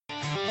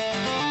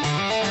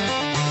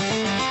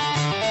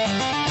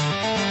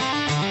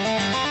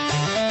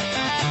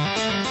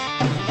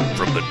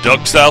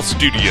Duck South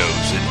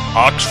Studios in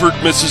Oxford,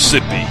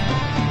 Mississippi.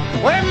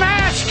 We're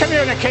mass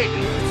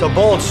communicating. It's a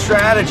bold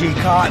strategy,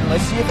 Cotton.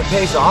 Let's see if it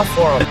pays off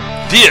for them.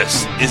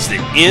 This is the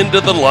End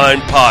of the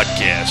Line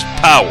podcast,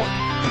 powered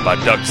by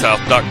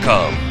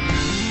DuckSouth.com.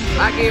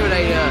 I give it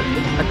a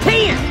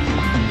 10.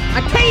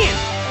 A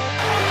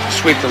 10.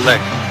 Sweep the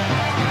leg.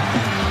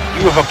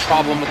 You have a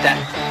problem with that?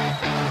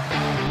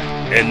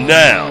 And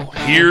now,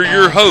 here are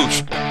your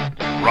hosts,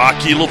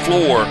 Rocky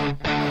LaFleur.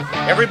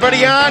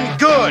 Everybody on?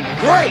 Good.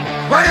 Great.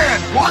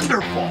 Grand.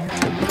 Wonderful.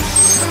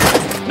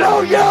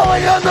 No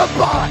yelling on the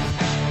bus.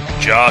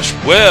 Josh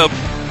Webb.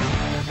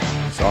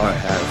 Sorry I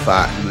had a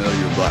fight in the middle of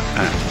your Black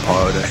Panther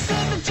party.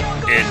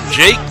 And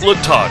Jake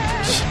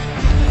Latondras.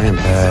 I am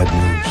bad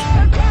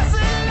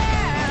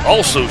news.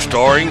 Also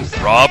starring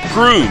Rob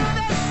Kroon.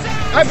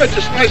 I bet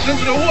you slice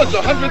into the woods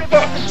 $100.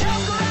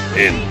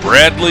 And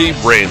Bradley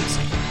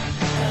Ramsey.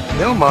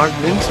 Bill Mark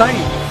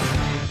insane.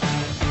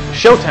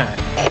 Showtime.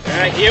 All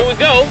right, here we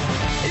go.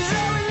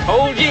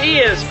 Hold your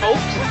ears,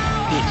 folks.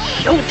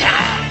 It's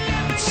showtime.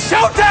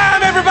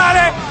 Showtime,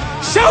 everybody.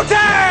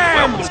 Showtime.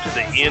 Welcome to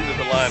the End of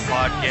the Line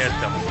podcast.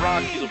 I'm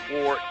Rocky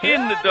LaFleur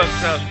in the Duck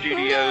South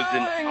Studios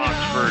in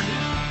Oxford,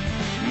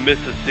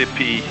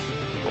 Mississippi.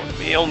 Going to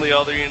be on the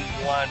other end of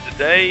the line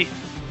today,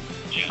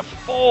 Jeff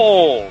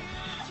Falls.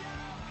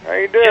 How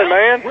you doing,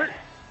 man?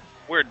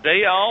 We're a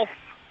day off.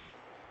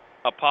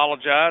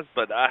 Apologize,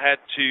 but I had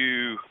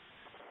to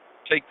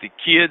take the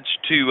kids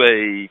to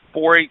a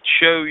 4-H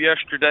show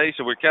yesterday,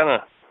 so we're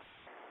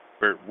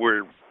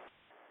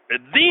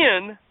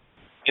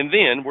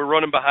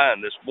running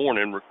behind this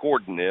morning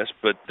recording this,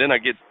 but then I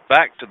get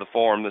back to the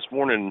farm this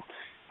morning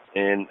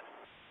and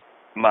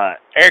my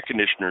air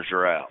conditioners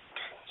are out.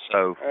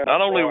 So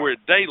not only we're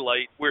a day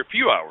late, we're a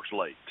few hours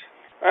late.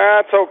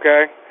 That's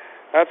okay.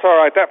 That's all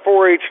right. That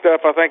 4-H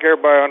stuff, I think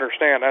everybody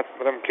understands. That's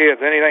for them kids.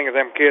 Anything of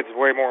them kids is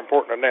way more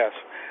important than this.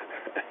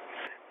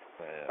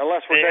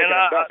 Unless we're taking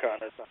a duck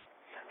on it.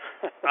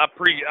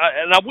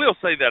 And I will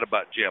say that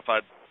about Jeff.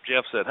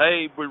 Jeff said,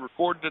 "Hey, we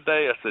recorded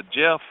today." I said,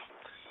 "Jeff,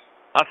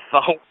 I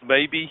thought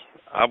maybe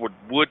I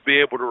would be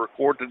able to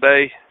record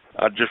today.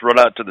 I'd just run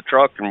out to the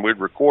truck and we'd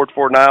record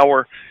for an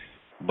hour."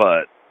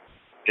 But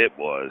it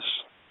was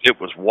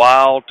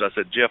wild. I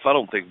said, "Jeff, I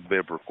don't think we'll be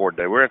able to record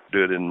today. We're going to have to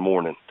do it in the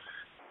morning."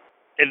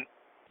 And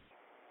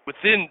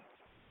within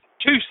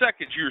 2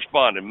 seconds, you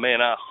responded,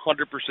 "Man, I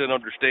 100%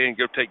 understand.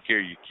 Go take care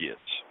of your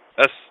kids."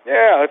 That's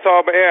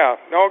all. Yeah,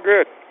 all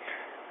good.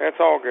 That's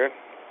all good.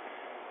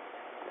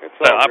 It's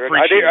all I good.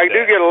 appreciate I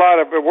do get a lot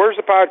of. Where's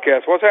the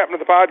podcast? What's happened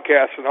to the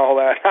podcast and all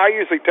that? I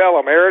usually tell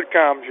them, "Here it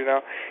comes."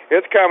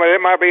 It's coming. It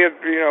might be,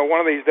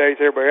 one of these days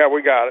here, but yeah,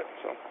 we got it.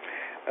 So,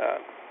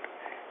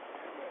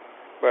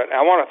 but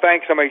I want to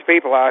thank some of these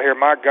people out here.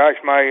 My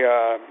gosh,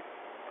 my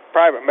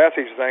private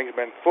message thing's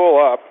been full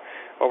up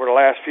over the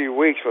last few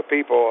weeks with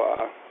people.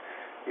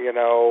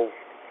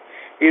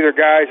 Either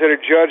guys that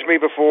had judged me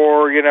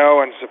before,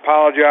 and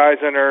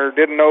apologizing or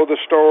didn't know the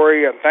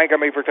story and thanking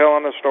me for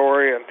telling the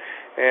story and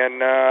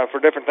for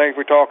different things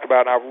we talked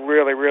about. And I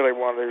really, really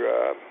want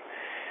to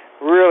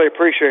really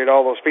appreciate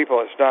all those people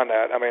that's done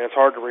that. I mean, it's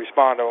hard to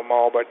respond to them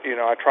all, but,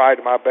 I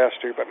tried my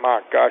best to. But,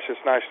 my gosh,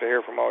 it's nice to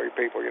hear from all you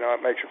people. It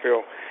makes you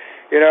feel,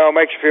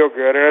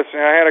 good. And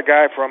I had a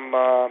guy from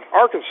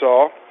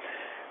Arkansas.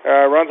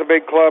 Runs a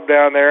big club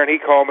down there, and he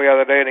called me the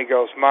other day, and he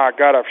goes, "My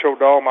God, I've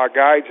showed all my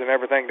guides and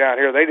everything down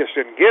here. They just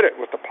didn't get it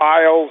with the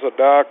piles, the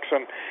ducks,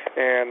 and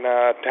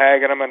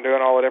tagging them and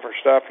doing all the different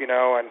stuff,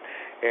 and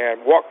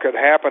what could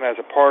happen as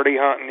a party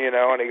hunting,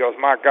 And he goes,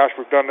 "My gosh,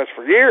 we've done this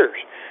for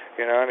years,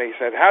 And he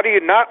said, "How do you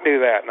not do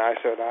that?" And I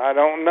said, "I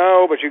don't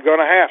know, but you're going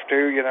to have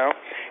to,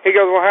 He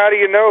goes, "Well, how do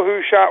you know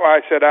who shot?"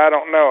 I said, "I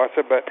don't know." I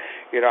said, "But,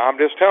 I'm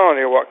just telling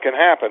you what can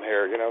happen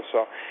here,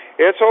 So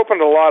it's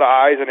opened a lot of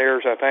eyes and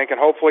ears, I think, and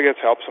hopefully it's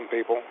helped some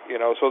people,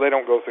 so they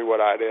don't go through what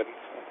I did.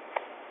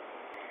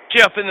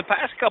 Jeff, in the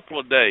past couple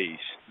of days,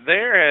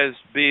 there has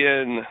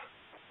been,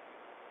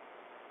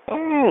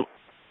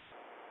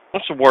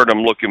 what's the word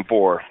I'm looking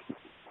for? I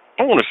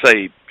don't want to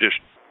say just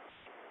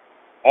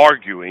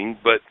arguing,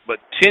 but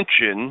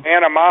tension.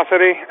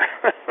 Animosity.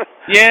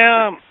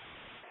 Yeah.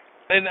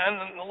 And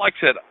like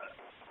I said,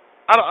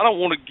 I don't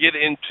want to get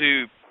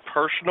into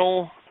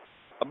personal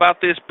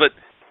about this, but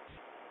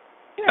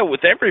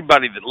with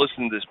everybody that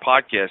listens to this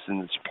podcast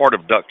and it's part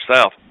of Duck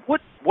South,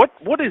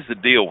 what is the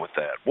deal with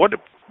that? What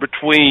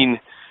between?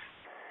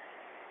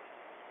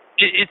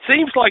 It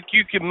seems like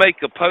you can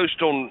make a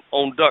post on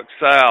Duck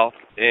South,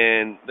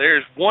 and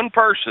there's one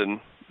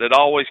person that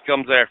always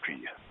comes after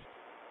you.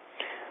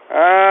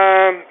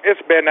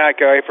 It's been that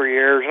way for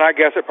years, and I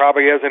guess it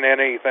probably isn't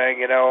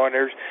anything, and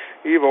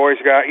you've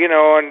always got,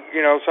 and,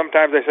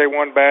 sometimes they say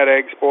one bad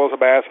egg spoils a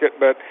basket,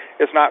 but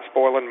it's not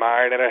spoiling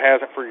mine, and it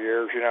hasn't for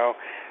years,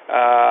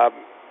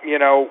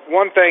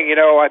 One thing,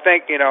 I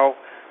think,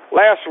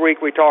 last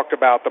week we talked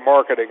about the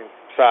marketing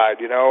side,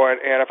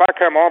 and if I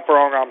come on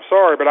wrong, I'm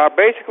sorry, but I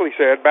basically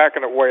said back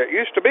in the way it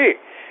used to be,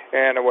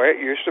 and the way it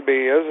used to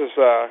be is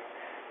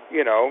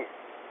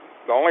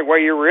the only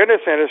way you were in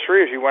this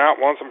industry is you went out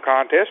and won some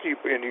contests,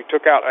 and you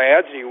took out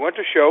ads, and you went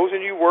to shows, and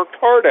you worked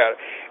hard at it.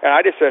 And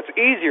I just said it's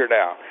easier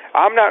now.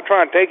 I'm not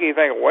trying to take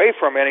anything away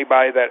from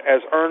anybody that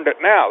has earned it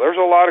now. There's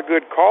a lot of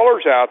good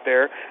callers out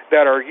there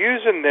that are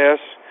using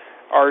this,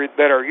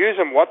 that are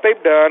using what they've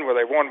done, where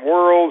they've won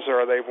worlds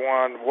or they've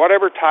won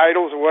whatever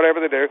titles or whatever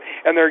they do,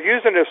 and they're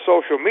using this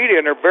social media,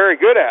 and they're very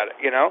good at it,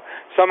 you know.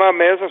 Some of them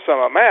is and some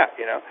of them at,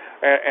 you know,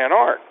 and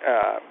aren't.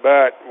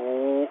 But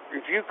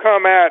if you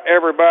come at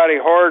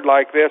everybody hard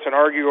like this and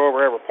argue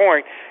over every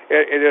point,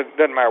 it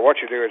doesn't matter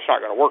what you do, it's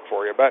not going to work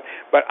for you. But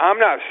I'm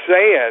not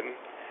saying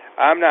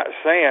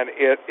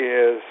it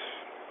is,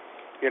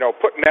 you know,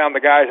 putting down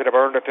the guys that have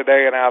earned it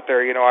today and out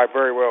there. You know, I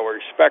very well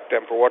respect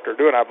them for what they're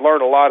doing. I've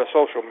learned a lot of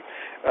social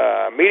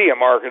media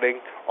marketing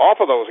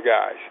off of those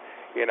guys,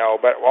 you know,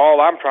 but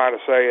all I'm trying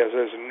to say is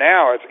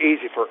now it's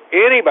easy for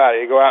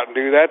anybody to go out and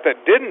do that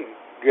didn't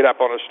get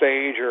up on a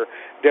stage or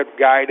did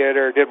guided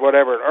or did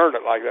whatever and earned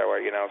it like that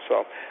way, you know.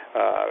 So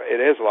it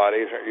is a lot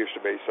easier than it used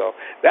to be. So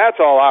that's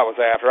all I was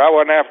after. I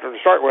wasn't after to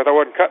start with. I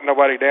wasn't cutting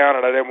nobody down,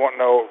 and I didn't want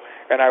no,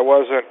 and I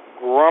wasn't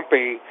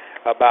grumpy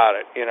about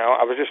it, you know.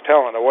 I was just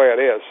telling the way it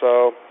is.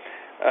 So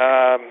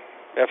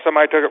if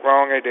somebody took it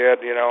wrong, they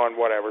did, you know, and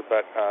whatever.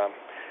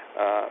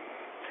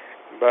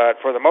 But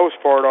for the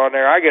most part on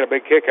there, I get a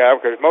big kick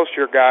out because most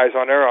of your guys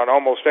on there, on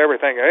almost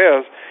everything it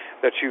is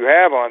that you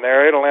have on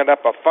there, it'll end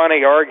up a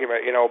funny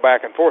argument, you know,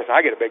 back and forth. And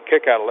I get a big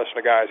kick out of listening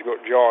to guys go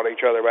jawing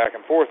each other back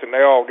and forth, and they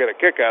all get a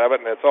kick out of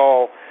it, and it's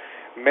all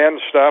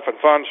men's stuff and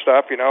fun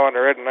stuff, you know, and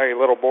there isn't any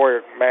little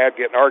boy mad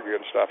getting argued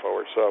and stuff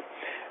over it. So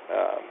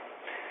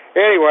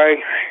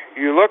anyway,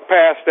 you look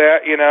past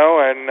that, you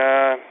know, and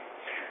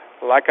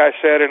like I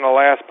said in the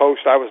last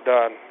post, I was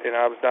done. You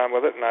know, I was done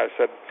with it, and I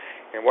said,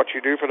 and what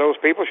you do for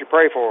those people, you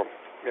pray for them,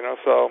 you know,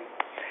 so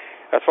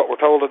that's what we're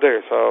told to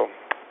do, so,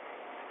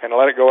 and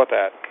let it go at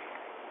that.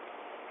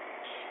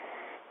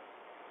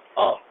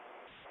 Oh.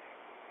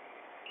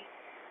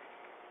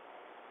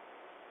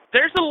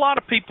 There's a lot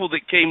of people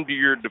that came to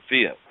your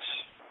defense.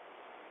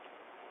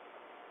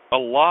 A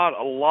lot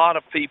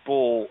of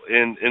people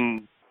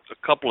in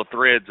a couple of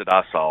threads that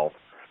I saw.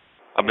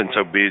 I've been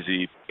so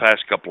busy past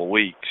couple of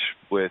weeks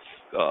with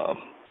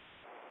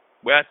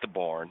at the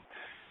barn.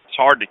 It's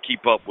hard to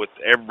keep up with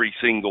every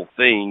single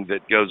thing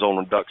that goes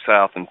on in Duck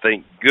South, and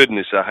thank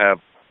goodness I have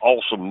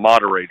awesome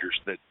moderators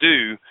that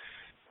do.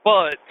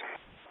 But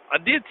I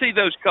did see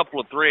those couple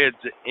of threads,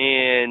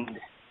 and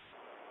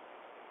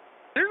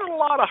there's a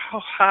lot of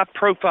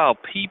high-profile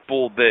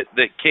people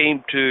that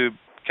came to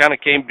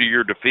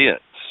your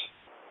defense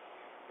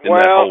in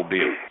that whole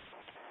deal.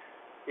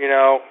 You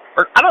know,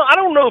 or I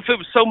don't know if it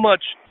was so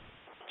much.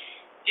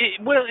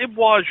 It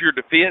was your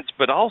defense,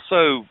 but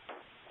also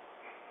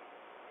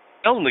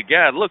telling the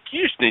guy, look,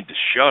 you just need to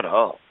shut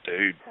up,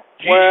 dude.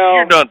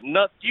 You're not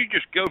nuts. You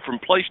just go from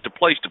place to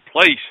place to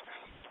place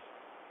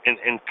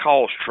and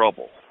cause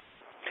trouble.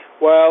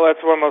 Well, that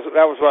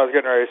was what I was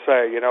getting ready to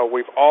say. You know,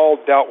 we've all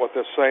dealt with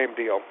this same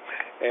deal,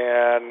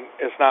 and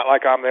it's not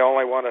like I'm the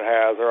only one that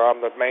has, or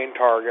I'm the main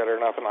target, or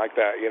nothing like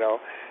that. You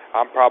know,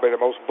 I'm probably the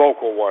most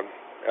vocal one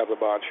of the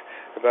bunch,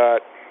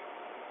 but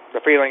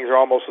the feelings are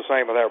almost the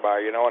same with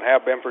everybody, you know, and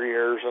have been for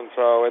years, and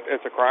so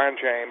it's a crying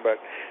shame. But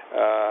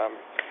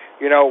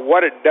you know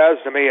what it does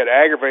to me, it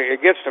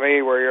gets to me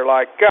where you're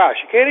like, gosh,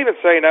 you can't even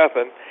say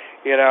nothing.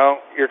 You know,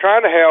 you're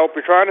trying to help,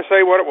 you're trying to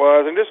say what it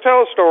was, and just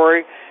tell a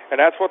story. And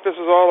that's what this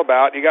is all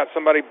about. You got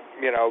somebody,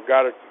 you know,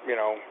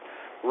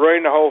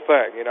 ruin the whole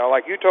thing. You know,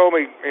 like you told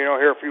me, you know,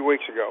 here a few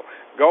weeks ago.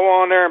 Go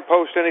on there and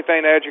post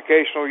anything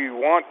educational you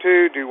want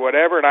to, do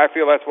whatever. And I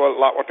feel that's what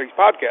these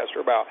podcasts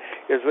are about.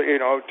 Is,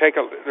 you know,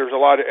 there's a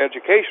lot of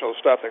educational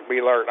stuff that can be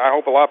learned. I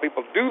hope a lot of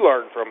people do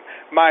learn from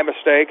my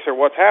mistakes or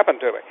what's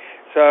happened to me.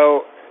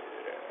 So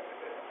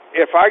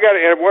if I got,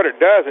 and what it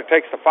does, it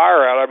takes the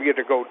fire out of you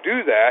to go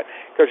do that,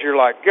 because you're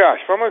like, gosh,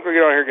 if I'm going to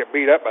get on here and get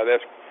beat up by this,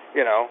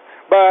 you know.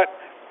 But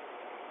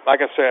like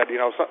I said, you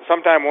know,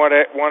 sometimes one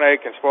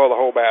egg can spoil the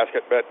whole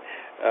basket, but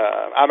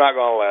I'm not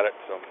going to let it.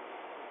 So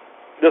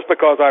just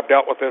because I've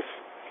dealt with the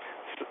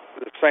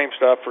same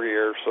stuff for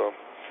years, so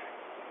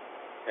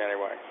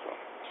anyway. So.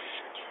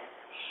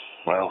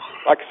 Well,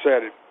 like I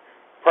said,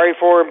 pray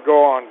for him,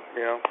 go on,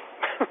 you know.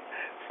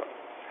 So.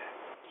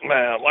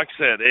 Well, like I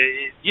said,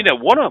 you know,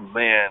 one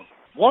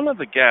of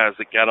the guys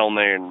that got on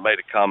there and made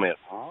a comment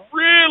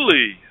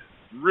really,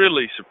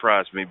 really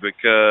surprised me,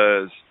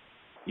 because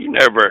you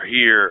never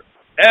hear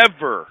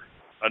ever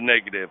a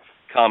negative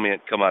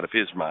comment come out of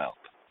his mouth.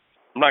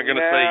 I'm not going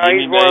to say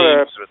any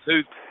names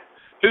with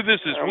who this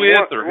is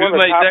with or who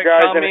made that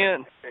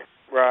comment.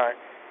 Right.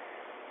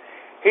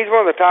 He's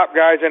one of the top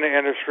guys in the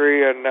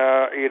industry, and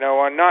you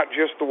know, and not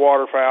just the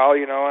waterfowl,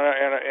 you know,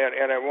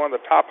 and one of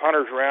the top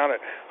hunters around.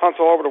 It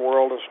hunts all over the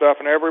world and stuff.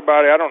 And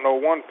everybody, I don't know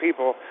one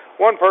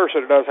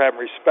person that does have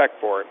respect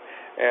for him.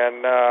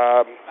 And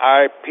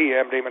I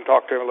PM'd him and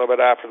talked to him a little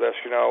bit after this,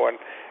 you know, and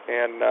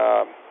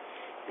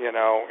you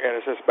know, and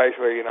it's just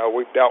basically, you know,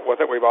 we've dealt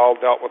with it. We've all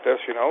dealt with this,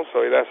 you know,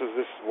 so this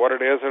is what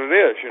it is, and it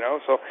is, you know.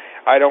 So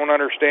I don't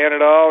understand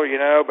it all, you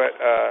know, but,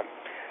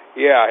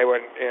 Yeah, he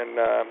went in.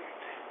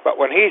 But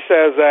when he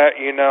says that,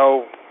 you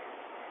know,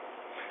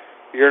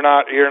 you're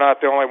not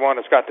the only one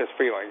that's got this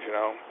feelings. You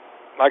know,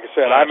 like I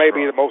said, I may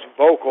be the most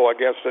vocal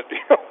against it.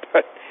 You know,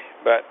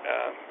 but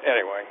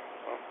anyway.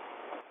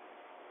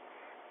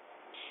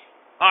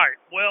 All right.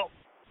 Well,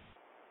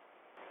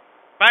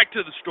 back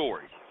to the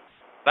story.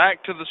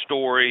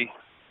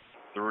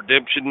 The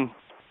redemption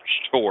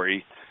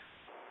story.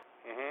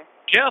 Mm-hmm.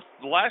 Jeff,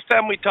 the last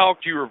time we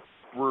talked, you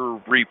were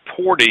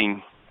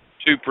reporting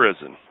to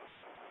prison.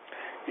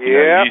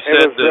 Yeah, you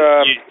said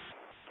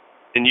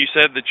you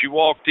said that you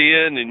walked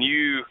in and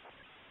you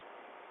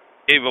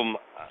gave them.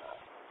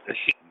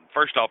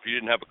 First off, you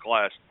didn't have a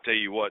class to tell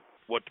you what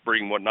to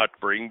bring, what not to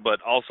bring,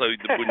 but also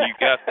when you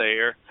got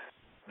there,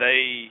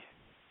 they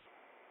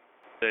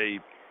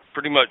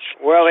pretty much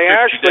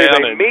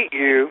they meet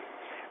you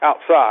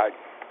outside.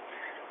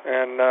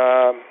 And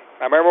I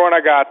remember when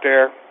I got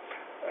there,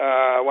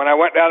 when I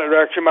went down the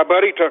direction, my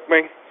buddy took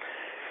me,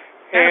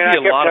 and I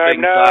kept telling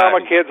him, "No,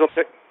 my kids will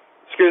take."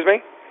 Excuse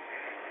me.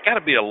 Got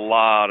to be a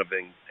lot of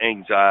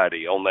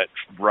anxiety on that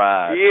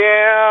ride.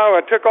 Yeah,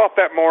 I took off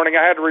that morning.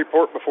 I had to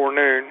report before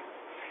noon,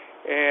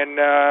 and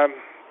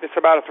it's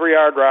about a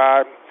 3-hour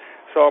drive.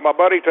 So my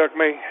buddy took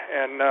me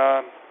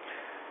and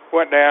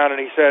went down, and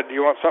he said, "Do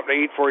you want something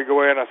to eat before you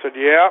go in?" I said,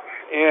 "Yeah."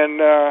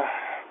 And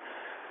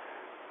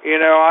you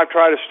know, I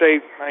try to stay.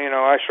 You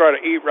know, I try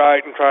to eat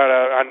right and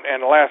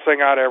and the last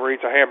thing I'd ever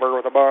eat is a hamburger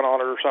with a bun on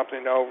it or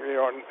something. You know,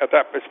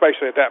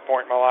 especially at that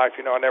point in my life,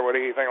 you know, I never would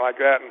eat anything like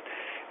that.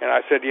 And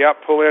I said,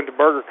 "Yep, pull into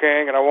Burger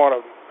King, and I want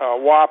a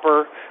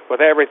Whopper with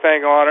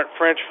everything on it,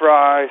 French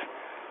fries,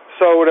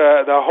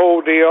 soda, the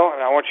whole deal, and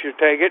I want you to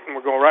take it, and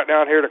we're going right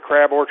down here to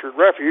Crab Orchard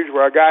Refuge,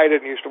 where a guy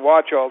didn't used to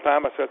watch all the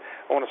time." I said,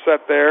 "I want to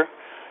sit there."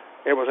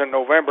 It was in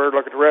November,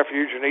 look at the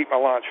refuge and eat my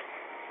lunch.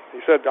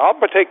 He said, "I'll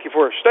take you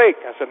for a steak."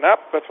 I said, "Nope,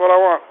 that's what I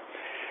want."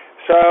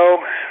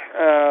 So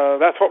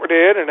that's what we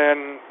did, and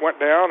then went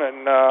down,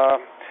 and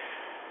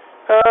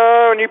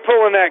when you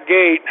pull in that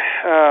gate,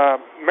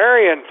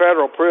 Marion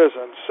Federal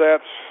Prison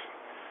sets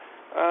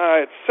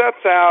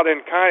out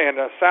in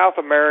south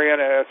of Marion.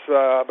 It's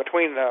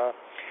between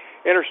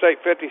Interstate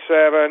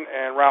 57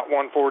 and Route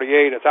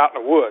 148. It's out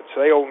in the woods.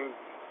 They own,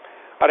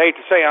 I'd hate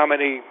to say how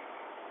many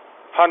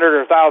 100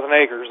 or 1,000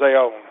 acres they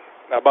own,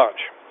 a bunch.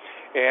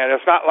 And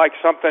it's not like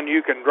something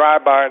you can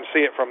drive by and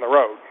see it from the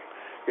road.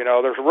 You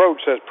know, there's a road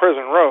that says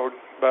Prison Road,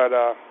 but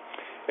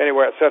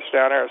anyway, it sits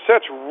down there. It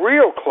sits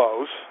real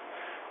close.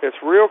 It's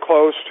real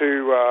close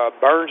to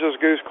Burns's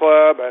Goose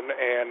Club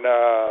and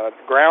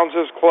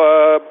Grounds'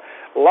 Club.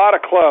 A lot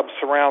of clubs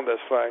surround this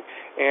thing.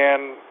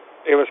 And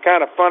it was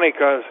kind of funny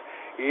because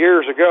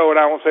years ago, and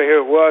I won't say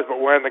who it was, but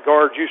when the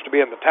guards used to be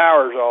in the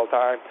towers all the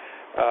time,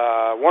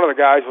 one of the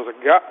guys was a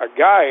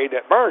guide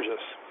at Burns's.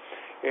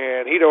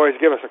 And he'd always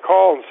give us a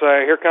call and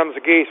say, "Here comes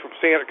the geese," from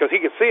seeing it, because he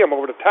could see them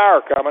over the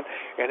tower coming,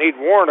 and he'd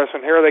warn us,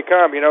 and here they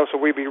come, you know, so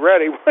we'd be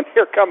ready when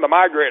here come the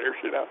migrators,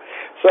 you know.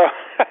 So,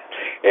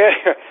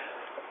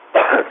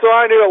 so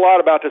I knew a lot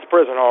about this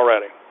prison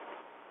already,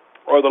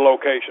 or the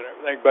location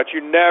and everything, but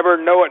you never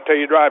know it until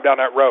you drive down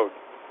that road.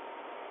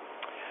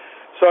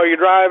 So you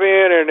drive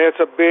in, and it's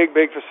a big,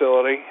 big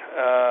facility.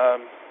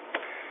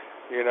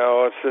 You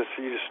know, it's just,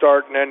 you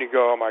start and then you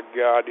go, oh my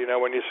God, you know,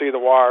 when you see the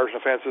wires,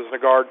 the fences, and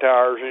the guard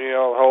towers, and, you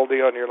know, the whole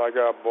deal, and you're like,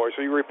 oh boy.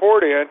 So you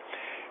report in,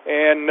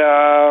 and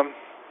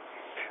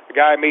the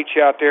guy meets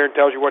you out there and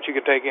tells you what you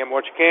can take in,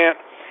 what you can't.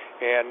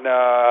 And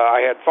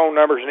I had phone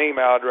numbers and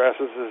email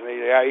addresses, and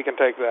yeah, you can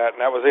take that,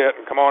 and that was it.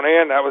 And come on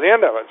in, that was the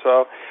end of it.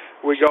 So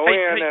we go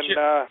in, and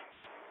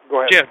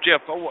go ahead.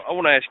 Jeff, I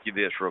want to ask you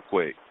this real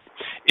quick.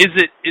 Is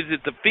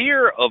it the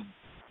fear of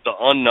the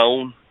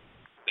unknown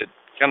that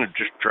kind of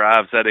just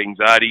drives that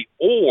anxiety,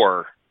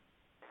 or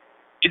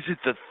is it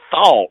the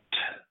thought?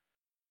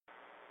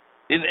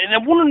 And I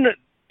want to,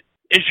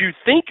 as you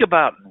think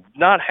about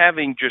not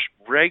having just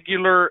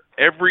regular,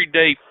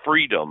 everyday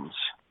freedoms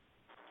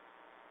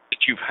that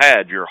you've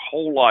had your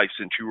whole life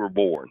since you were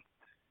born,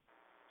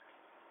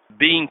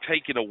 being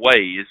taken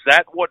away, is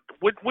that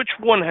which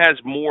one has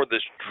more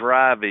this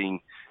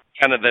driving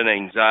kind of an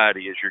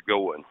anxiety as you're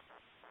going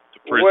to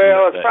prison?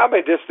 Well, it's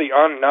probably just the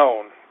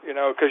unknown, you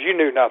know, because you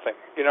knew nothing.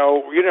 You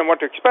know, you didn't know what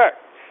to expect.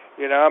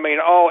 You know, I mean,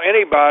 all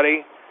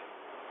anybody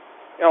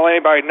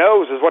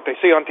knows is what they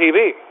see on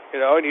TV, you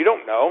know, and you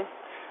don't know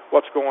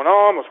what's going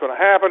on, what's going to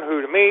happen,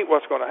 who to meet,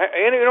 what's going to happen,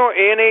 you know,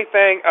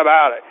 anything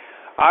about it.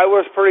 I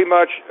was pretty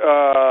much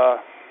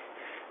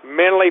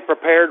mentally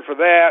prepared for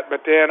that,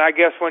 but then I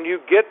guess when you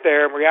get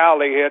there,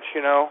 reality hits,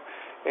 you know,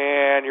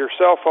 and your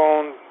cell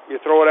phone, you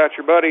throw it at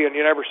your buddy and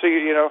you never see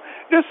it, you know.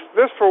 This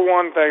for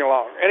one thing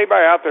alone.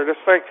 Anybody out there,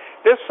 just think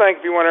if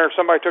you went there,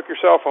 somebody took your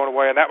cell phone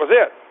away and that was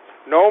it.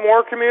 No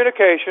more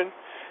communication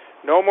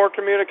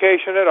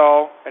at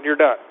all, and you're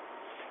done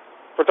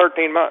for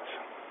 13 months.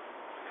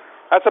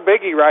 That's a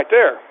biggie right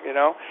there, you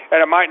know.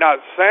 And it might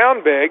not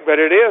sound big, but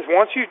it is.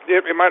 Once it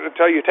might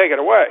tell you take it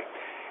away,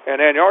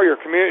 and then all your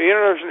community, you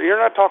know, you're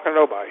not talking to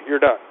nobody. You're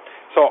done.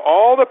 So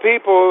all the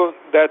people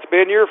that's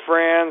been your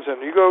friends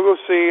and you go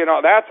see and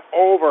all, that's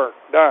over,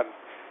 done.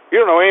 You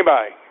don't know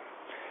anybody.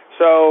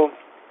 So,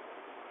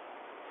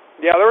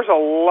 yeah, there's a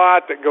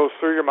lot that goes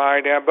through your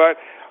mind, Dan, but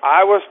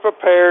I was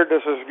prepared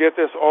to just get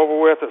this over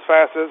with as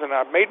fast as, and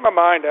I made my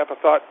mind up. I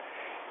thought,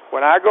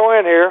 when I go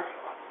in here,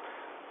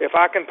 if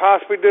I can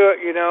possibly do it,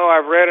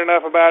 I've read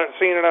enough about it,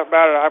 seen enough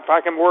about it. If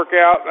I can work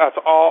out, that's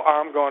all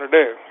I'm going to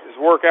do, is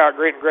work out,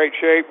 get in great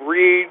shape,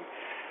 read.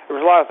 There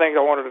was a lot of things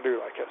I wanted to do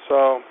like it.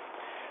 So,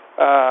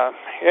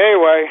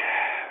 anyway,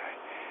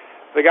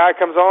 the guy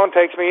comes on,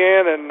 takes me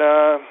in, and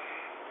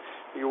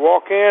you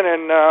walk in,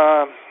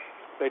 and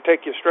they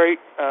take you straight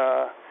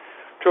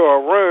to a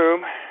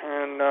room,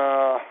 and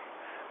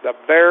the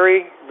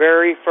very,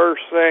 very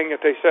first thing that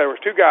they said, there was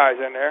two guys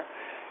in there,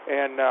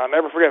 and I'll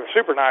never forget, a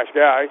super nice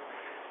guy,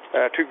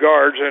 two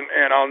guards,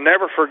 and I'll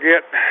never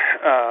forget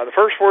the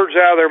first words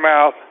out of their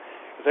mouth,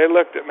 they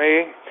looked at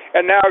me,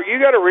 and now you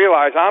got to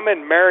realize I'm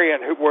in Marion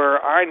where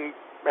I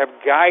have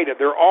guided,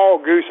 they're all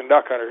goose and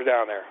duck hunters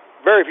down there.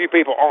 Very few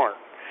people aren't.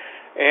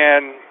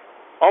 And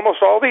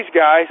almost all these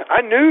guys I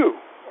knew,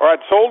 or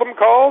I'd sold them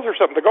calls or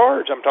something, the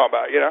guards I'm talking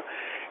about,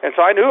 and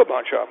so I knew a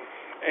bunch of them.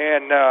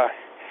 And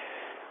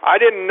I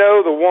didn't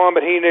know the one,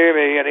 but he knew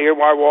me, and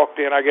when I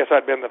walked in, I guess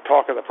I'd been the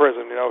talk of the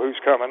prison,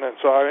 who's coming. And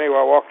so anyway,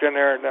 I walked in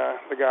there, and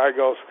the guy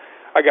goes,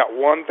 I got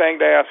one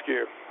thing to ask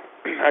you.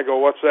 I go,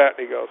 what's that?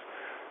 And he goes,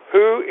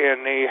 who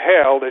in the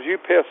hell did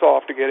you piss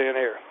off to get in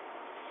here?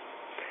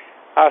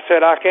 I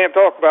said, I can't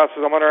talk about it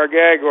since I'm under a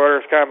gag order.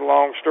 It's kind of a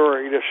long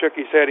story. He just shook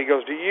his head. He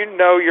goes, do you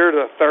know you're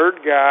the third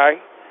guy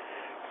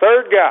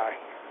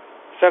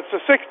since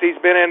the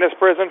 60s been in this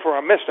prison for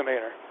a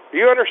misdemeanor?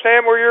 Do you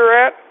understand where you're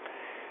at?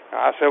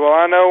 I said, well,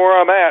 I know where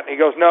I'm at. He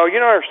goes, no,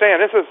 you don't understand.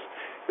 This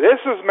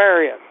is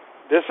Marion.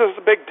 This is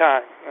the big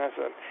time. And I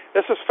said,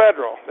 this is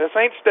federal. This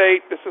ain't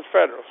state. This is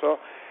federal. So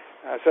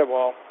I said,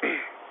 well,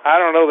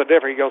 I don't know the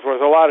difference. He goes, well,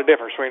 there's a lot of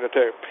difference between the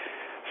two.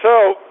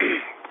 So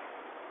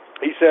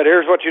he said,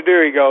 here's what you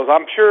do. He goes,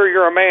 I'm sure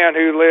you're a man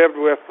who lived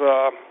with,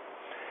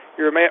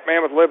 you're a man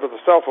who lived with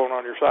a cell phone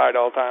on your side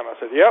all the time. I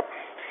said, yep.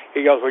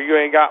 He goes, well, you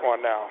ain't got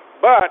one now.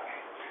 But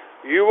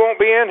you won't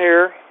be in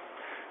here.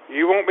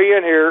 You won't be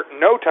in here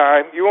no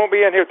time. You won't be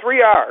in here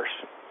 3 hours.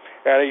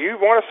 And if you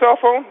want a cell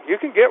phone, you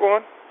can get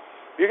one.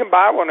 You can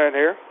buy one in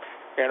here.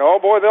 And, oh,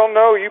 boy, they'll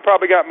know you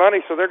probably got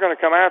money, so they're going to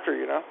come after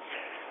you,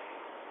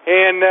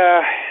 And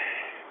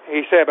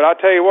he said, but I'll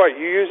tell you what,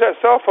 you use that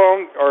cell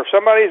phone, or if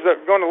somebody's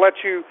going to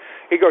let you,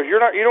 he goes, you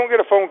don't get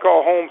a phone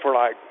call home for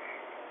like,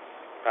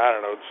 I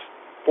don't know,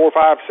 4,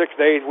 5, 6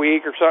 days,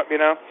 week or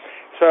something,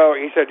 So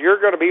he said,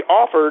 you're going to be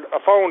offered a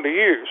phone to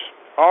use.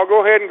 I'll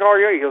go ahead and call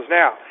you. He goes,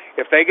 now,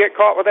 if they get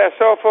caught with that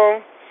cell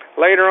phone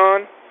later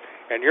on,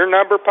 and your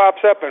number pops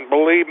up, and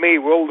believe me,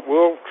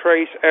 we'll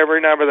trace every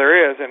number there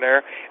is in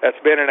there that's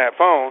been in that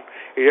phone.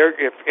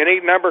 If any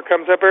number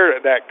comes up here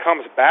that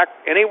comes back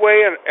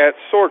anyway and at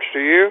sorts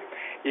to you,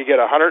 you get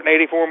 184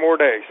 more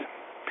days.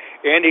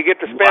 And you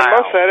get to spend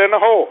most of that in the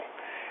hole.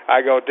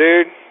 I go,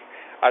 dude,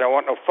 I don't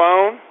want no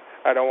phone.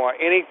 I don't want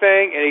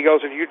anything. And he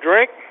goes, if you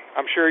drink,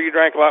 I'm sure you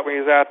drank a lot when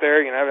you was out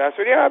there. I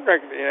said, yeah, I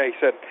drank. He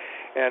said,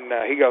 and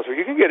he goes, well,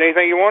 you can get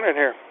anything you want in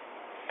here.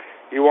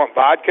 You want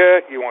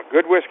vodka, you want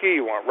good whiskey,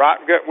 you want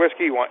rotten gut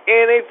whiskey, you want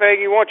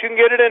anything you want, you can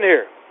get it in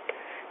here.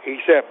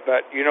 He said,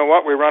 but you know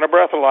what? We run a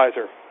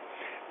breathalyzer.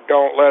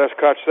 Don't let us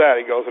catch that.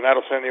 He goes, and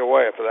that'll send you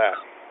away after that.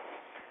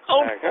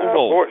 Oh,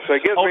 boy. So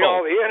he gives me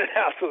all the in and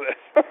outs of this.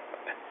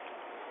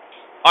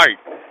 All right.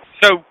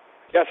 So,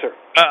 yes, sir.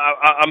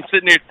 I'm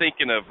sitting here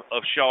thinking of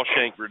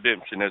Shawshank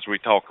Redemption as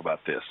we talk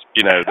about this.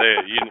 You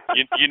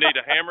need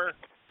a hammer.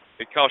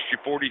 It costs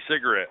you 40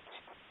 cigarettes.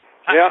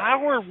 Yeah.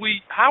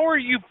 How are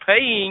you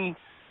paying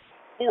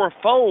for a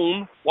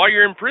phone while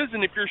you're in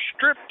prison if you're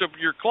stripped of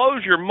your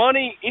clothes, your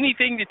money,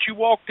 anything that you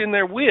walked in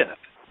there with?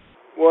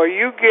 Well,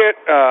 you get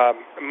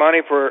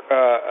money for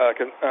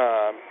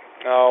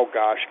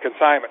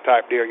consignment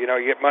type deal. You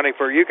get money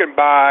for, you can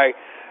buy,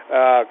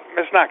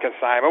 it's not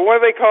consignment. What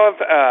do they call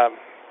it?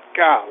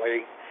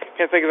 Golly,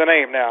 can't think of the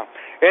name now.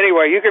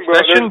 Anyway, you can go.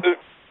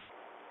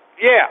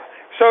 Yeah.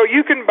 So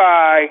you can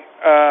buy,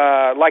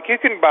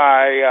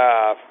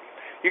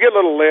 you get a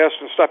little list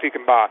and stuff you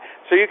can buy.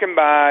 So you can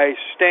buy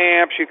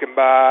stamps. You can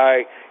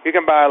buy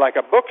like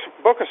a book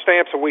of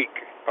stamps a week.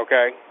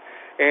 Okay.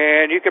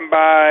 And you can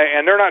buy,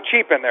 and they're not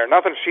cheap in there.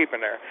 Nothing's cheap in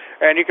there.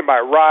 And you can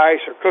buy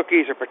rice or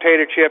cookies or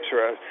potato chips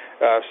or a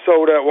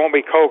soda. It won't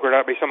be Coke or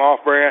it'll be some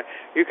off-brand.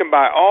 You can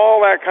buy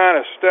all that kind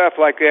of stuff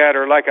like that,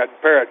 or like a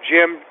pair of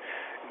gym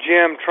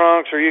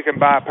trunks, or you can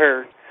buy a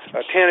pair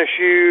of tennis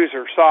shoes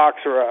or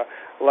socks, or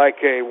like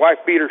a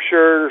wife beater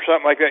shirt or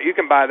something like that. You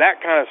can buy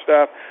that kind of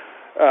stuff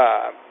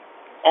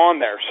on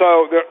there.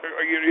 So,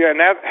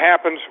 and that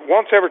happens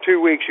once every 2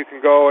 weeks. You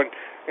can go and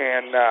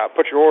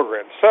put your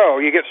order in. So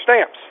you get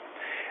stamps.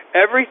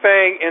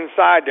 Everything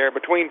inside there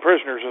between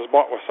prisoners is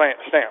bought with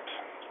stamps.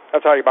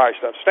 That's how you buy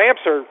stuff.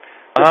 Stamps are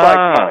just like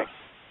money.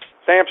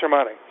 Stamps are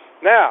money.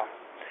 Now,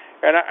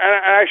 and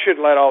I shouldn't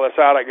let all this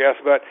out, I guess,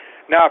 but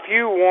now if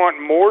you want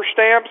more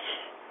stamps,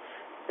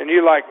 and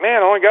you're like,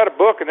 man, I only got a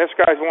book, and this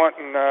guy's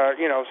wanting,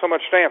 so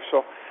much stamps.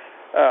 So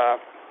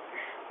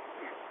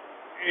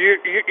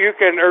you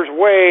can. There's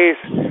ways.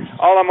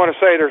 All I'm going to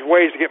say, there's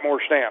ways to get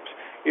more stamps.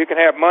 You can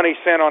have money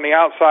sent on the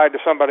outside to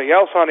somebody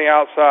else on the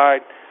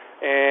outside,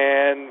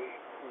 and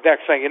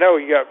next thing you know,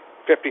 you got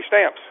 50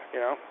 stamps,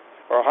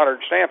 or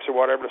 100 stamps or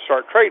whatever to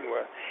start trading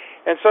with.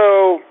 And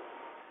so,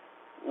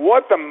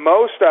 what the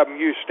most of them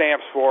use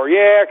stamps for?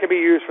 Yeah, it can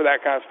be used for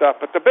that kind of stuff.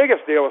 But the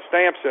biggest deal with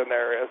stamps in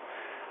there is.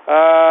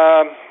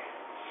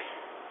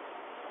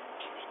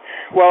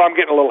 Well, I'm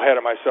getting a little ahead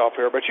of myself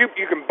here, but you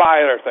can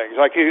buy other things.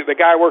 Like the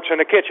guy works in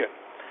the kitchen.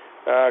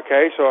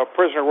 Okay, so a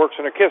prisoner works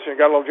in the kitchen,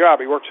 got a little job,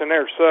 he works in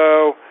there,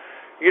 so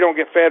you don't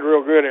get fed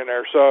real good in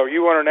there. So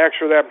you want an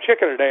extra of that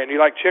chicken a day, and you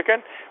like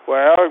chicken?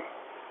 Well,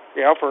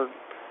 for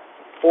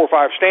 4 or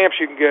 5 stamps,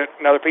 you can get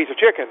another piece of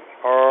chicken.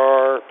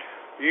 Or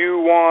you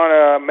want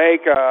to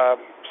make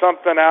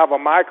something out of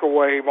a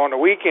microwave on the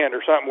weekend or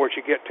something, which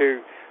you get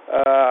to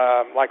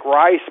like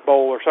rice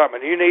bowl or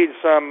something. You need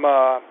some.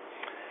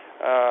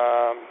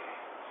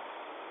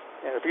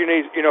 And if you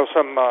need,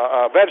 some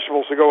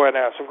vegetables to go in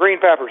there, some green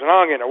peppers and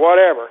onion or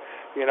whatever,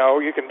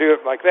 you can do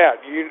it like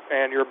that.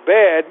 And your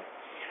bed,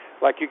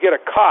 like you get a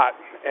cot,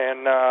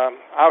 and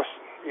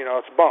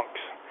it's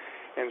bunks.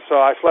 And so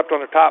I slept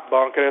on the top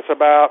bunk, and it's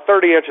about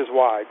 30 inches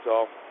wide,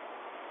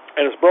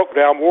 and it's broke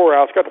down, wore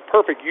out. It's got the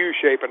perfect U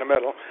shape in the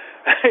middle.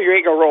 You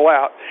ain't gonna roll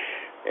out.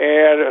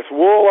 And it's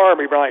wool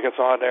army blankets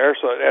on there.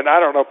 So, and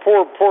I don't know,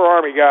 poor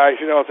army guys,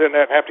 it's in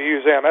that and have to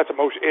use them. That's the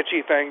most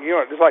itchy thing.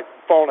 It's like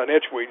falling an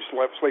itchweed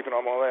sleeping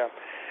on one of them.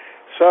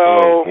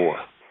 So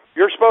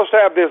you're supposed to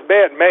have this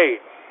bed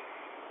made,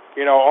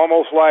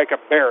 almost like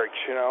a barracks,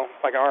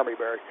 like an army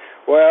barrack.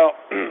 Well,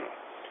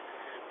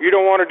 you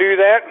don't want to do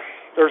that.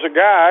 There's a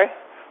guy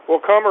will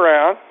come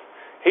around.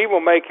 He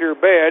will make your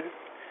bed.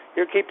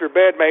 He'll keep your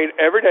bed made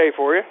every day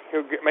for you.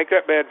 He'll make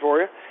that bed for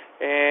you,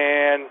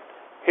 and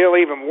he'll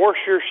even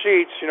wash your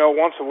sheets,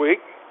 once a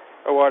week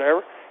or whatever,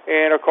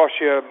 and it'll cost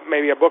you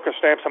maybe a book of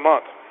stamps a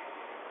month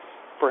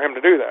for him to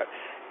do that.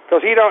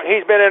 Because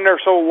he's been in there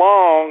so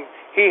long,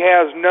 he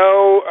has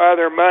no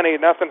other money,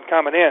 nothing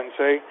coming in,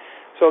 see?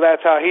 So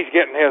that's how he's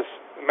getting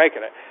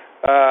making it.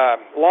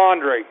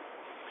 Laundry.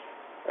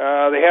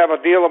 They have a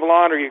deal of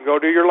laundry. You can go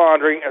do your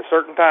laundry at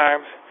certain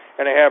times,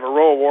 and they have a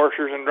row of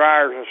washers and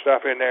dryers and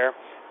stuff in there.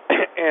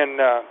 And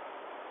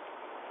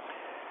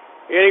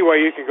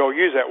anyway, you can go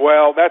use that.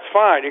 Well, that's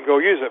fine. You can go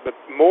use it. But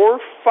more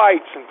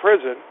fights in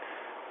prison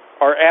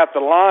are at the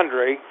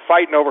laundry,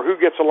 fighting over who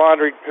gets the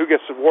laundry, who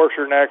gets the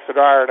washer next, the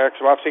dryer next.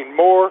 So I've seen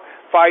more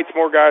fights,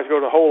 more guys go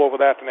to the hole over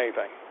that than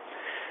anything.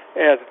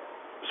 And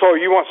so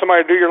you want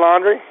somebody to do your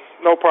laundry?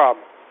 No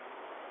problem.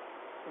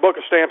 Book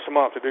of stamps a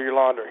month to do your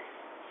laundry.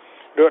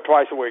 Do it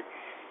twice a week.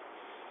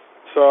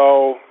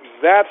 So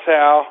that's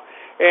how.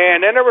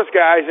 And then there was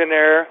guys in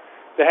there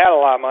that had a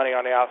lot of money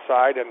on the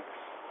outside, and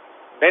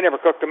they never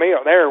cooked a meal.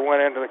 They never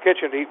went into the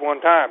kitchen to eat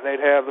one time. They'd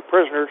have the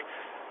prisoners.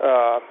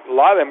 A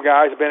lot of them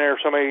guys have been there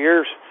so many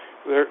years.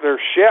 They're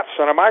chefs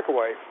on a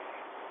microwave.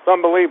 It's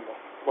unbelievable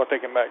what they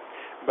can make.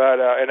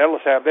 But and they'll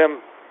just have them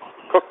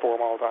cook for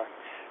them all the time.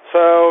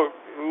 So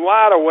a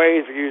lot of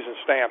ways of using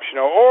stamps,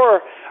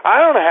 Or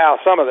I don't know how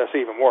some of this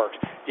even works.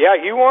 Yeah,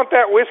 you want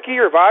that whiskey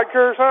or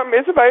vodka or something?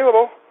 It's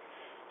available.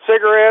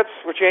 Cigarettes,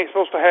 which you ain't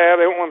supposed to have.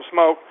 They don't want to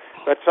smoke.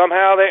 But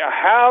somehow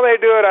how they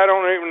do it, I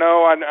don't even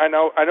know. I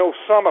know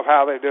some of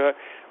how they do it,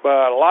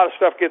 but a lot of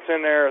stuff gets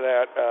in there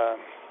that.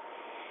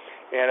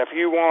 And if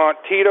you want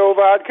Tito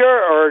vodka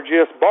or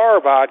just bar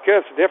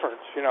vodka, it's a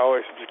difference.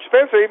 It's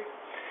expensive.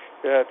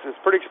 It's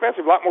pretty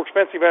expensive. A lot more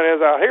expensive than it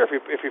is out here if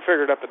you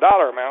figured up the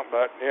dollar amount.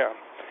 But yeah,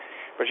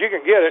 but you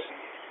can get it.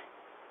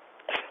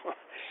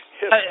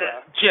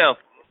 Jeff,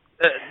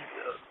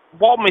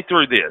 walk me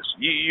through this.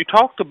 You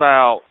talked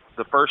about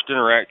the first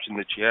interaction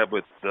that you had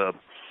with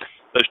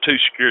those 2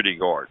 security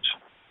guards.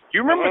 Do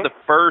you remember the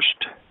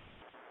first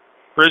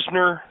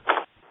prisoner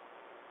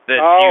that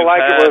you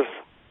had it was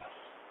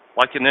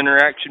like an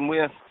interaction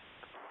with?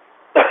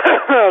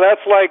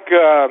 That's like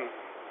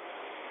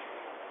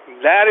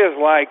that is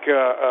like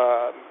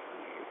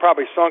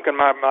probably sunk in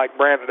my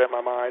branded in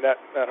my mind,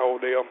 that whole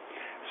deal.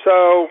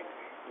 So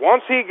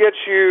once he gets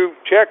you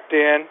checked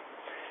in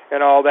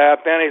and all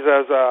that, then he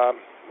says,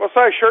 "What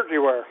size shirt do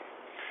you wear?"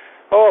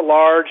 "Oh, a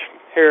large."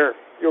 "Here,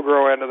 you'll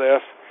grow into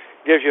this."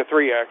 Gives you a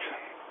 3X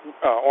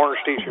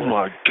orange T-shirt. Oh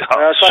my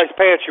gosh! Size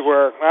pants you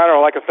wear? I don't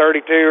know, like a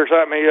 32 or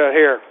something.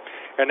 Here,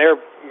 and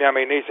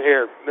these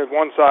here. There's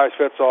one size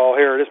fits all.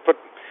 Here, just put,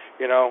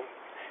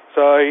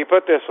 So you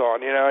put this on,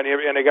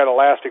 and they got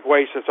elastic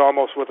waist that's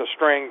almost with a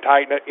string,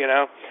 tighten it,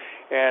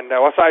 And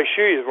what size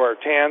shoes you wear?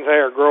 10s.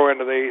 Here, grow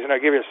into these, and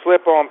I give you a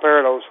slip-on pair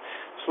of those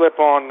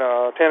slip-on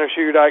tennis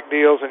shoe like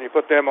deals, and you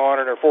put them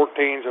on, and they're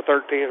 14s or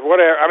 13s,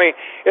 whatever. I mean,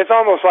 it's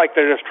almost like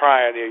they're just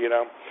trying you,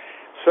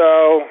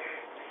 So.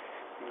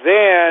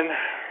 Then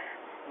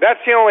that's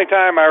the only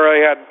time I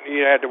really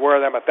had to wear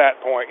them at that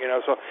point,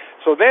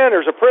 So then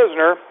there's a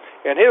prisoner,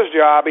 and his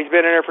job, he's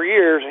been in there for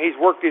years, and he's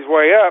worked his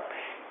way up.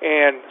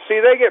 And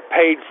see, you get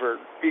paid for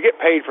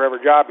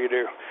every job you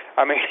do.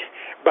 I mean,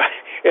 but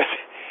it's,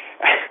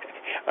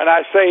 and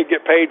I say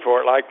get paid for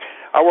it. Like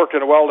I worked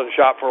in a welding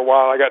shop for a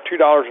while. I got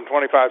 $2.25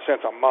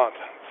 a month.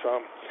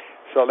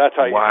 So that's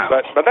how you. Wow.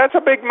 But that's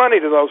a big money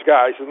to those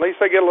guys. At least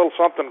they get a little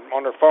something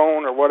on their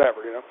phone or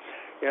whatever, you know.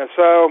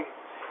 So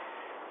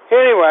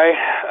anyway.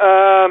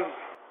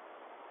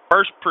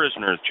 First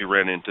prisoner that you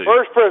ran into.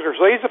 First prisoner.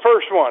 So he's the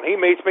first one. He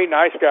meets me,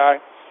 nice guy.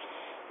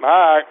 All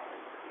right,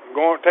 I'm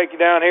going to take you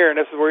down here, and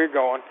this is where you're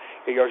going.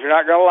 He goes, you're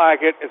not going to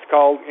like it. It's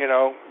called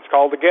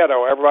the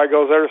ghetto. Everybody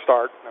goes there to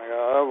start. I go,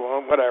 oh,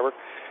 well, whatever.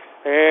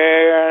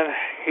 And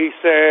he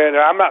said,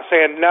 I'm not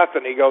saying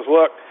nothing. He goes,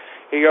 look,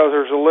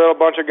 there's a little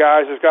bunch of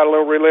guys that's got a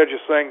little religious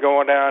thing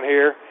going down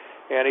here.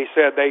 And he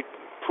said they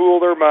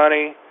pool their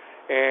money,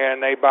 and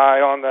they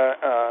buy on the,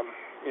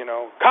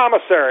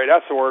 commissary.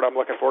 That's the word I'm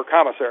looking for,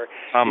 commissary.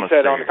 He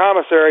said on the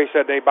commissary, he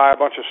said they buy a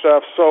bunch of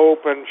stuff,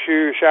 soap and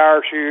shoes,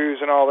 shower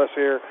shoes and all this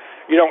here.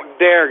 You don't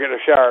dare get a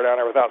shower down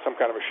there without some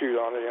kind of a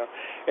shoe on it, you know.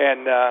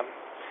 And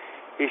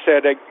he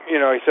said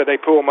they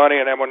pool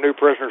money, and then when new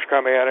prisoners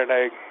come in, and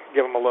they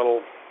give them a little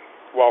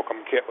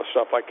welcome kit with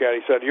stuff like that.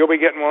 He said, you'll be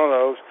getting one of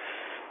those.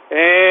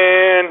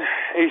 And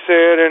he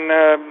said,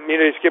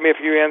 just give me a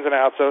few ins and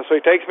outs. So he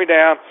takes me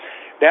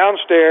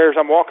downstairs.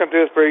 I'm walking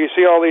through this, you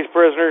see all these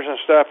prisoners and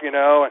stuff, and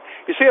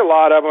you see a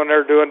lot of them, and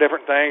they're doing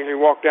different things.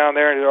 You walk down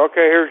there, and you go,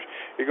 okay,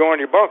 you go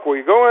in your bunk. Well,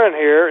 you go in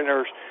here, and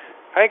I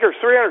think there's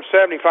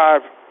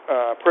 375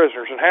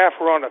 prisoners, and half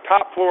were on the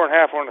top floor and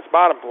half were on the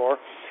bottom floor,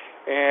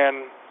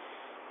 and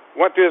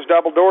went through his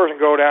double doors and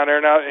go down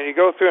there. Now, and you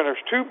go through, and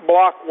there's 2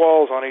 block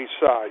walls on each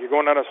side. You're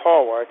going down this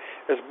hallway.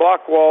 This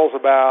block wall's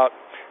about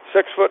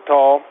 6 foot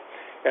tall,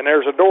 and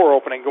there's a door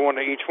opening going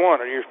to each one,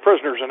 and there's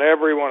prisoners in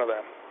every one of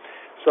them.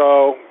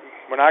 So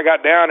when I got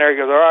down there, he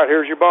goes, all right,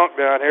 here's your bunk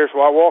down here. So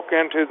I walk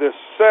into this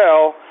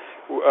cell,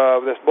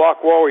 this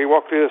block wall where you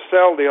walk through this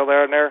cell deal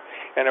down there,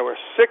 and there were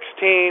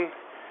 16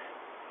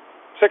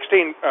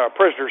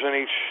 prisoners in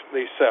each of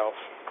these cells.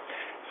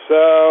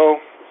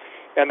 So,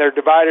 and they're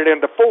divided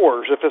into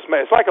 4s.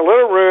 It's like a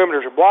little room.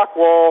 There's a block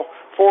wall,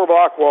 4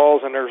 block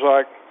walls, and there's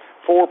like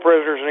 4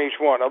 prisoners in each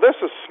one. Now, this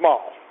is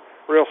small,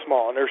 real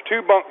small, and there's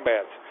 2 bunk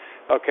beds.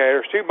 Okay,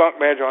 there's 2 bunk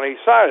beds on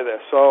each side of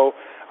this. So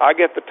I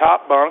get the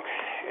top bunk,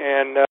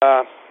 and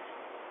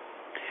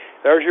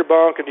there's your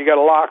bunk, and you got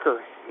a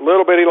locker,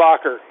 little bitty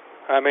locker.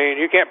 I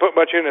mean, you can't put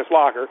much in this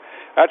locker.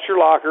 That's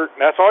your locker.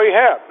 That's all you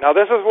have. Now,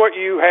 this is what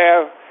you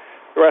have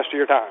the rest of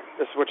your time.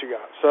 This is what you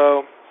got.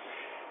 So,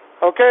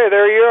 okay,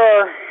 there you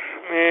are.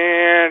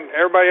 And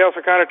everybody else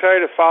will kind of tell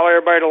you to follow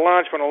everybody to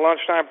lunch. When the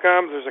lunchtime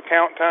comes, there's a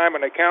count time,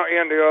 and they count you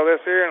and do all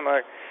this here. And I'm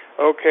like,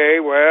 okay,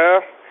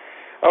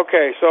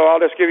 so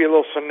I'll just give you a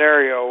little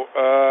scenario.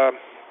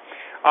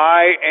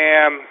 I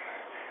am,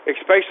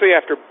 especially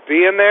after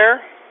being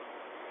there,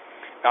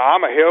 now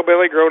I'm a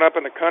hillbilly growing up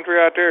in the country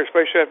out there,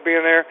 especially after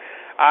being there,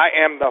 I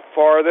am the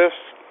farthest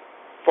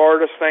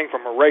thing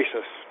from a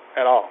racist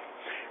at all.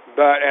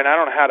 And I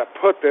don't know how to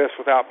put this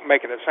without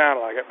making it sound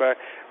like it, but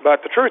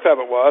the truth of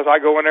it was, I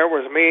go in there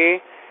was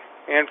me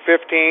and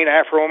 15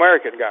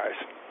 Afro-American guys.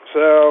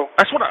 So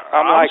that's what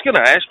I was going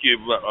to ask you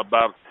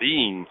about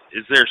being.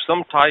 Is there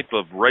some type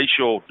of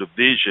racial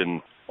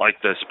division, like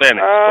the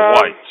Hispanics, the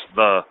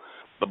whites,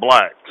 the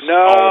blacks?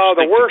 No,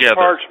 the worst together?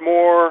 Part's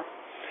more.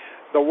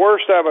 The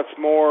worst of it's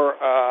more.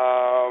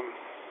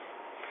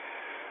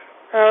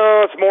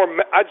 It's more.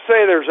 I'd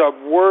say there's a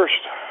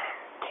worst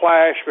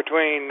clash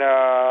between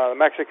the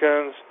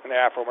Mexicans and the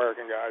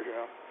Afro-American guys,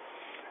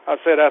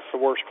 I'd say that's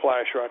the worst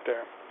clash right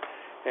there.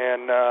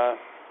 And,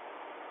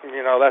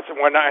 that's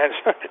when I...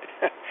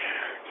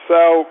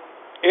 So,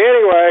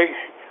 anyway,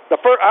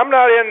 I'm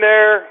not in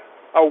there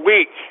a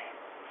week.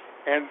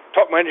 And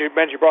when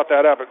you brought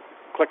that up, it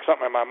clicked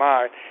something in my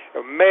mind.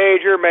 A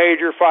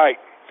major fight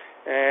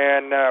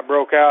and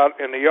broke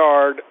out in the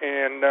yard.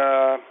 And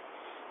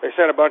they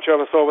sent a bunch of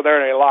us over there,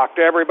 and they locked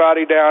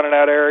everybody down in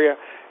that area.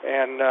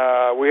 And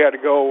we had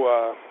to go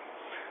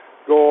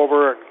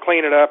over and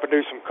clean it up and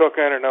do some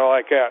cooking and all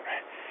like that.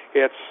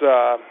 It's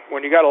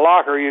when you got a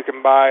locker, you can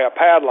buy a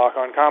padlock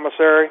on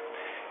commissary,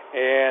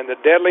 and the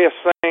deadliest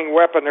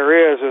weapon there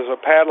is a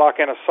padlock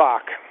in a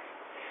sock.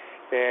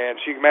 And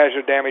so you can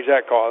imagine the damage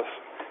that caused.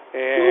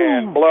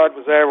 And blood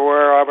was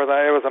everywhere. Everything.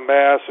 It was a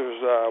mess. It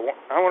was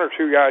 1 or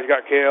 2 guys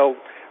got killed.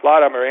 A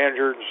lot of them are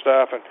injured and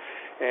stuff.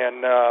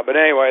 But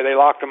anyway, they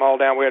locked them all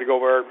down. We had to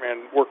go over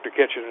and work the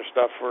kitchen and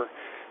stuff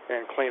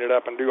and clean it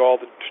up and do all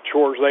the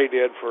chores they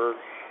did for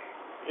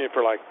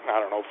like, I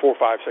don't know, 4,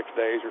 5, 6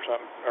 days or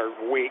something, or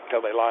a week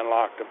till they line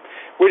locked them.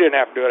 We didn't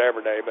have to do it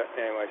every day, but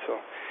anyway, so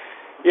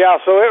yeah,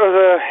 so it was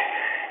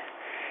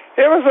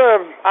a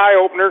eye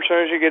opener as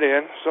soon as you get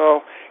in.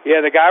 So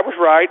yeah, the guy was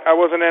right. I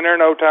wasn't in there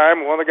no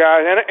time. One of the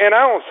guys, and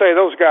I won't say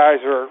those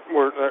guys were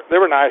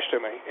nice to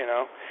me,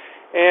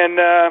 and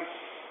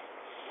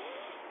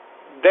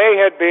they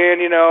had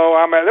been,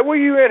 I'm like, what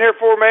are you in here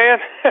for, man?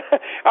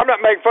 I'm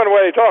not making fun of the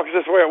way they talk. It's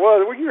just the way it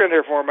was. What are you in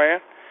here for,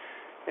 man?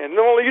 And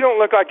no, you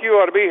don't look like you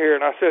ought to be here.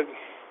 And I said,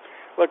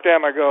 looked at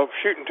them, I go,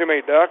 shooting too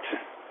many ducks.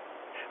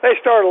 They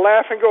started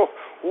laughing, go,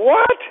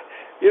 what?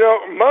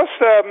 Most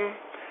of them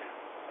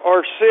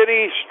are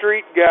city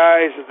street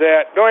guys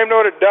that don't even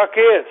know what a duck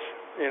is.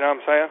 You know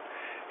what I'm saying?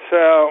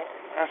 So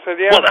I said,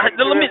 yeah. Well,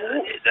 let me.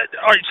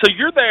 All right, so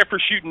you're there for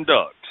shooting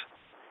ducks.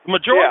 The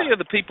majority of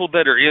the people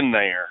that are in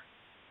there,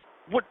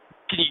 what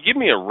can you give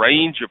me a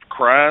range of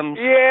crimes?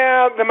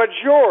 Yeah, the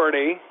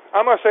majority.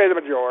 I'm gonna say the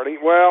majority.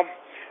 Well,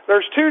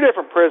 there's two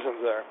different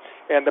prisons there,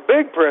 and the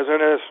big prison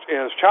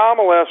is child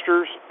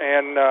molesters,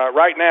 and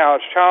right now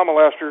it's child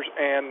molesters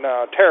and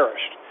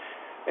terrorists,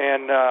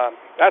 and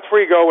that's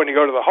where you go when you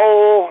go to the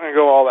hole and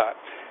go all that.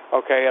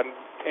 Okay,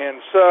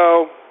 and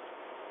so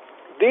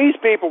these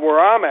people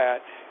where I'm at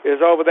is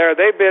over there.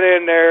 They've been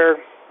in there.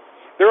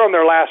 They're on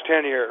their last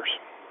 10 years.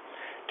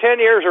 10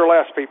 years or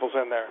less people's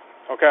in there.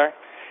 Okay,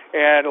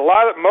 and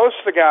most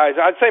of the guys,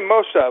 I'd say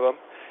most of them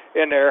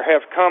in there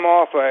have come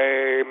off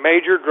a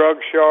major drug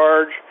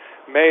charge,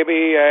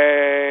 maybe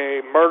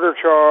a murder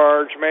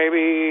charge,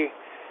 maybe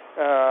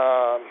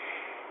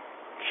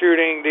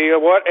shooting deal,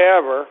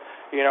 whatever.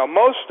 You know,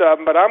 most of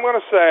them, but I'm going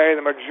to say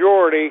the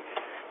majority,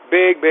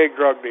 big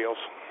drug deals.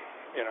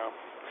 You know,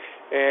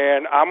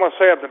 and I'm going to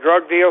say of the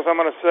drug deals, I'm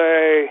going to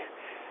say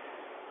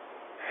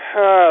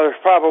there's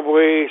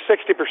probably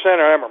 60%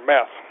 of them are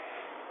meth.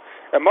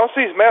 And most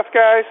of these meth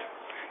guys,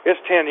 it's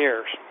 10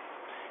 years.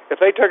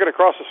 If they took it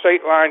across the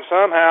state line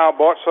somehow,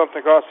 bought something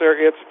across there,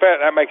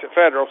 that makes it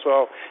federal,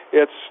 so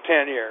it's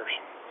 10 years.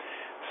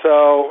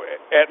 So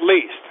at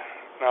least.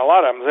 Now a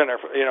lot of them's in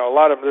there. You know, a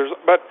lot of them.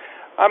 But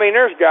I mean,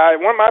 there's guys.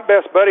 One of my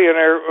best buddy in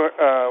there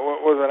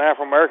was an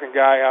Afro-American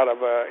guy out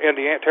of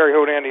Indiana, Terre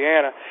Haute,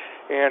 Indiana,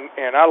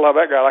 and I love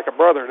that guy like a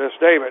brother to this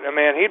day. But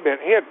man, he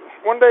had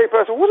one day he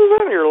said, "What is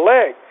that on your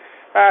leg?"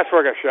 That's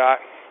where I got shot.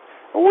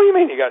 Well, what do you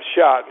mean you got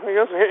shot?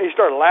 He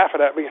started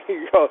laughing at me.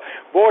 He goes,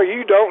 "Boy,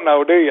 you don't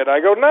know, do you?" And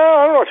I go, "No,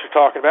 I don't know what you're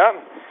talking about."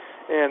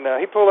 And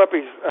he pulled up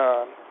his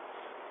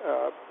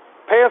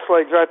pants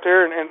legs right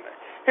there, and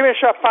he been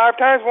shot 5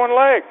 times, one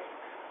leg.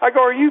 I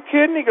go, "Are you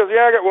kidding?" He goes,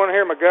 "Yeah, I got one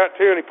here in my gut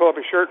too." And he pulled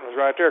up his shirt and was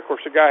right there. Of course,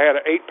 the guy had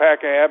an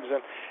 8-pack abs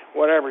and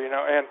whatever, you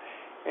know. And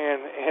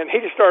he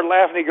just started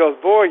laughing. He goes,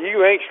 "Boy,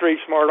 you ain't street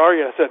smart, are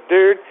you?" I said,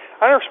 "Dude,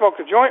 I never smoked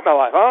a joint in my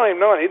life. I don't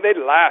even know it." They'd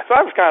laugh. So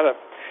I was kind of a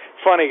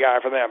funny guy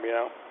for them, you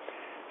know.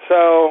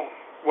 So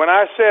when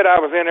I said I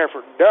was in there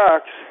for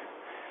ducks,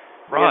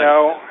 right, you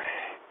know,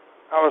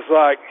 I was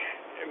like,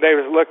 they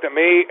looked at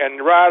me, and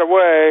right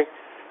away,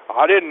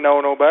 I didn't know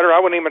no better. I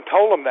wouldn't even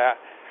told them that.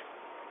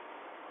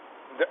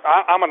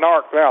 I'm a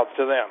narc now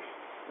to them.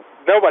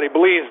 Nobody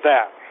believes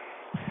that.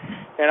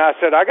 And I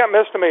said, I got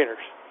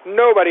misdemeanors.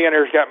 Nobody in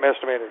here's got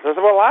misdemeanors. I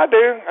said, well, I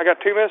do. I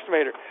got 2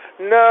 misdemeanors.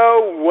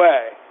 No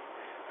way.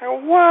 I go,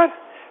 what?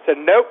 I said,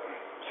 nope.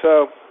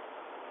 So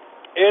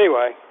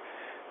anyway,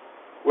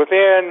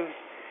 within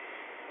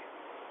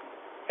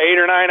 8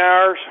 or 9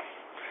 hours,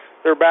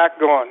 they're back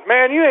going,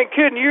 man, you ain't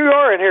kidding. You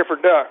are in here for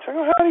ducks. I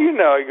go, how do you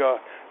know? He goes,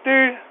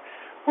 dude,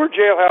 we're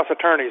jailhouse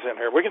attorneys in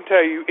here. We can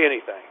tell you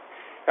anything.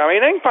 I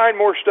mean, they can find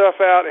more stuff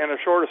out in the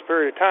shortest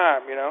period of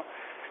time, you know.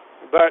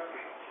 But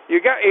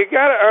you got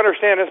to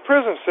understand this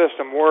prison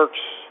system works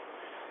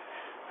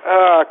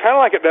kind of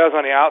like it does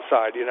on the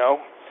outside, you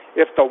know.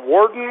 If the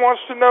warden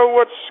wants to know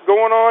what's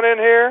going on in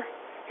here,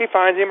 he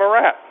finds him a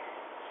rat.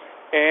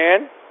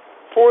 And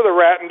for the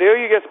rat and deal,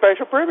 you get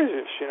special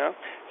privileges, you know.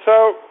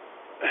 So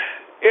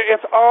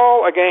it's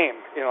all a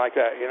game, you know, like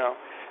that, you know.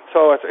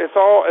 So it's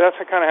all, that's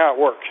kind of how it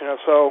works, you know.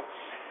 So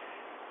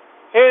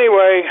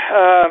anyway,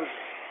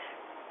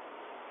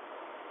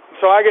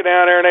 so I get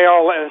down there,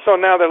 and so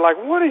now they're like,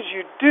 what did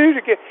you do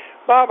to get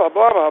blah, blah,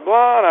 blah, blah,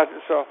 blah. And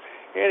so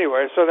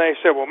anyway, so they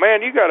said, well,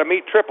 man, you got to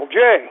meet Triple J.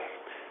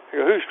 I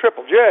go, who's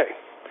Triple J?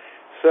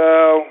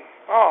 So,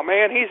 oh,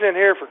 man, he's in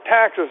here for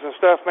taxes and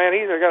stuff, man.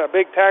 He's got a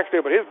big tax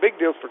deal, but his big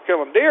deal's for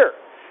killing deer.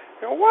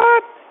 I go,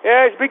 what?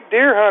 Yeah, he's a big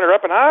deer hunter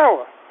up in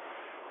Iowa.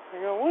 I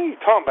go, what are you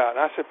talking about?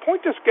 And I said,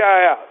 point this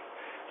guy out.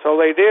 So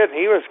they did, and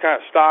he was kind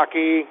of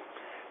stocky,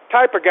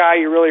 type of guy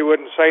you really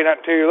wouldn't say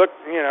nothing to.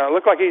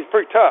 Looked like he's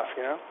pretty tough,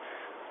 you know,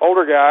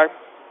 older guy.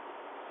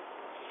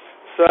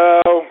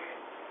 So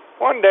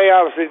one day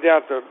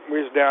we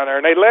was down there,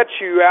 and they let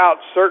you out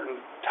certain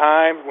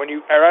times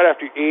right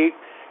after you eat,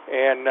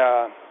 and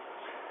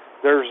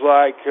there's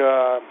like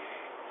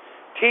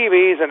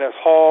TVs in this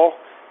hall,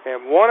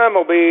 and one of them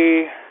will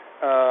be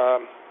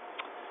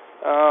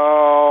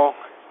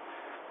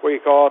what do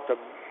you call it,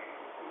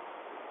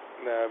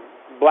 the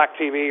black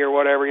TV or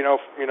whatever, you know,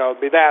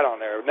 be that on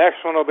there.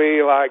 Next one will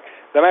be like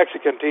the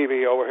Mexican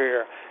TV over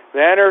here.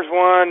 Then there's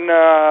one,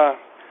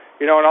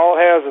 and all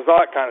it has is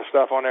that kind of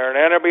stuff on there. And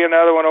then there'll be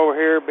another one over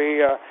here,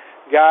 be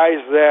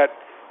guys that,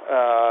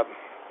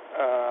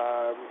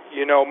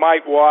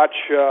 might watch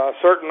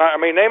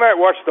they might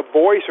watch The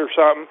Voice or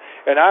something,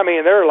 and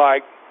they're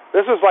like,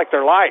 this is like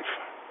their life,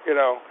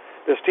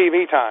 this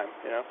TV time,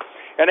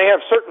 And they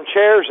have certain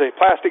chairs,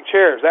 plastic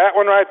chairs. That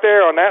one right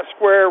there on that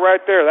square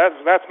right there,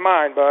 that's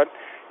mine, bud.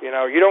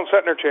 You don't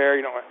sit in their chair.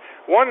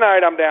 One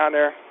night I'm down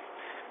there,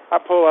 I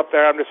pull up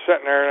there, I'm just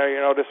sitting there,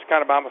 just kind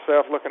of by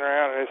myself looking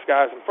around, and this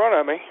guy's in front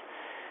of me,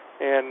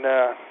 and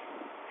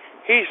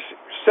he's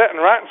sitting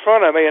right in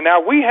front of me, and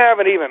now we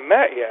haven't even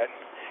met yet,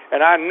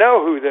 and I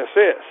know who this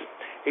is.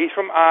 he's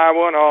from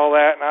Iowa and all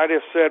that. And I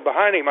just said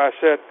behind him, I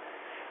said,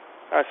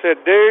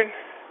 dude,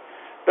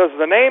 does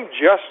the name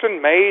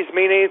Justin Mays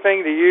mean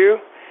anything to you?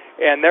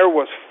 And there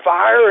was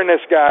fire in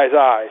this guy's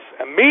eyes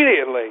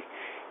immediately.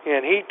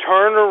 And he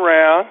turned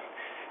around.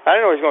 I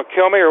didn't know he was going to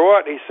kill me or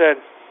what. He said,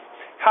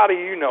 how do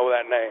you know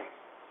that name?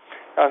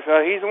 I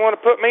said, he's the one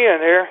that put me in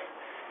here.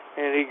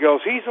 And he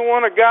goes, he's the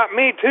one that got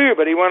me too.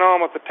 But he went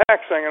on with the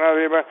tax thing and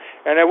everything.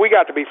 And then we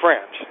got to be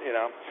friends, you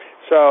know.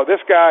 So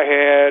this guy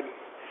had,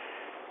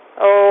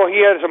 he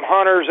had some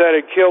hunters that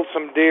had killed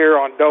some deer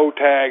on doe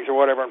tags or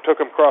whatever and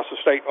took them across the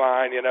state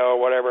line, you know,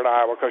 whatever in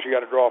Iowa, because you got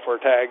to draw for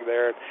a tag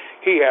there.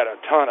 He had a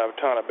ton of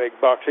big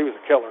bucks. He was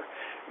a killer.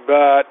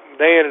 But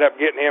they ended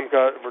up getting him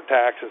for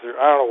taxes. Or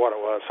I don't know what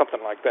it was, something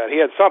like that. He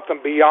had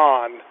something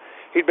beyond.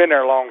 He'd been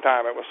there a long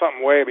time. It was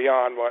something way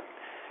beyond what.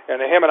 And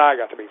him and I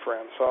got to be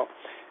friends. So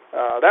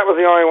that was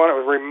the only one that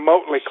was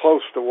remotely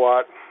close to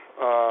what,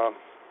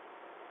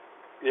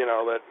 you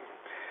know, that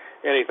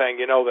anything,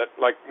 you know, that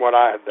like what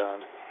I had done,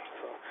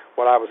 so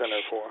what I was in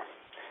there for.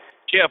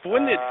 Jeff,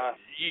 when did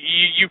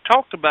you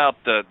talked about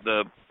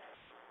the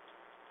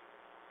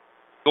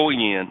going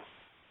in,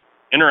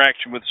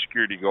 interaction with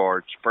security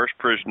guards, first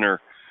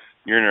prisoner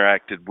you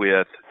interacted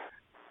with?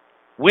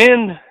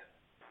 When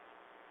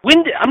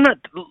did, I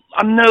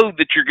know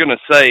that you're going to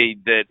say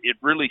that it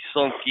really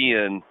sunk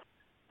in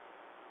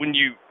when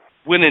you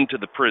went into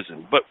the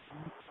prison, but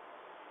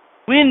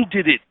when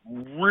did it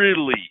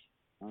really,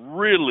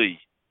 really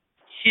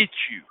hit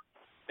you?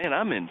 Man,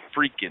 I'm in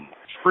freaking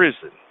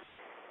prison.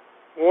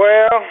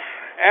 Well,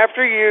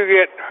 after you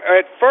get,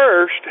 at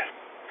first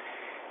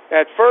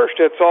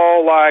it's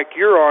all like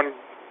you're on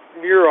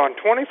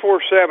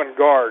 24/7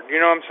 guard. You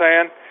know what I'm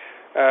saying?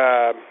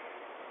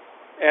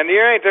 And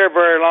you ain't there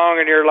very long,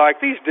 and you're like,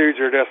 these dudes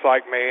are just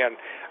like me. And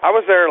I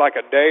was there like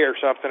a day or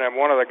something, and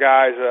one of the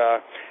guys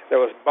that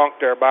was bunked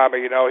there by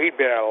me, you know, he'd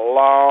been a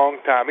long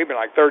time. He'd been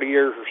like 30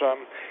 years or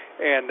something.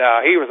 And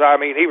he was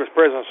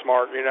prison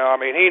smart, you know. I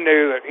mean, he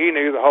knew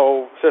the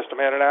whole system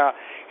in and out.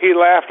 He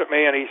laughed at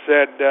me and he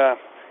said,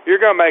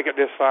 you're going to make it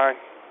just fine.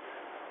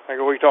 I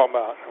go, what are you talking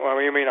about? Well,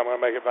 what do you mean I'm going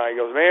to make it fine? He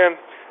goes, man,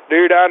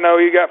 dude, I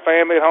know you got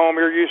family at home.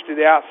 You're used to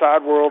the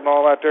outside world and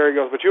all that there. He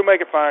goes, but you'll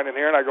make it fine in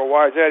here. And I go,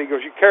 why is that? He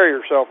goes, you carry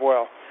yourself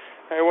well.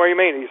 I go, what do you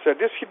mean? He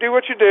said, just you do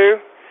what you do.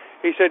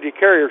 He said, you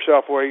carry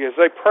yourself well. He goes,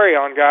 they prey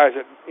on guys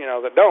that, you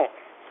know, that don't.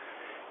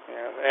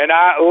 And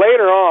I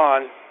later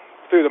on,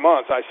 through the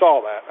months, I saw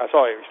that. I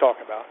saw what he was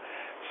talking about.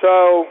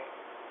 So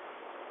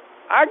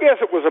I guess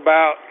it was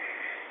about,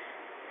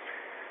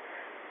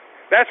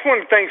 that's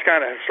when things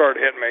kind of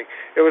started hitting me.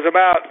 It was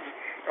about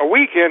a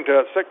week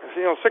into it, 6,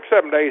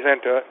 7 days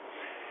into it.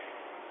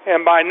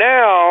 And by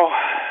now,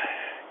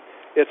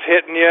 it's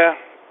hitting you.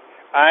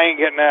 I ain't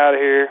getting out of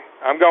here.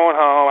 I'm going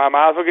home. I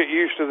might as well get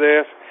used to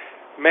this.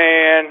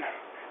 Man,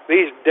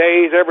 these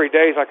days, every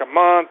day's like a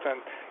month,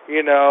 and,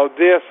 you know,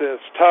 this is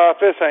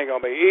tough. This ain't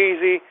going to be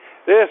easy.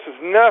 This is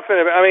nothing.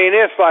 I mean,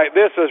 it's like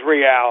this is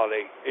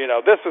reality. You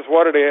know, this is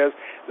what it is.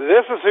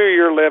 This is who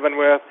you're living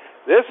with.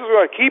 This is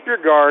what, keep your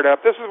guard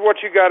up. This is what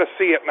you got to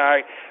see at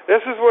night.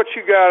 This is what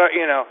you got to,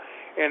 you know,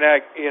 and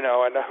that, you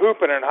know, and the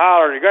hooping and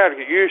hollering. You got to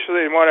get used to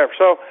it and whatever.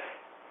 So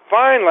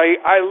finally,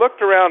 I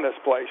looked around this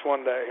place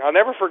one day. I'll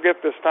never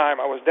forget this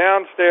time. I was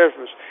downstairs.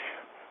 They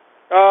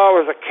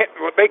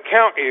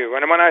count you,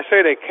 and when I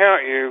say they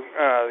count you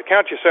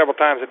several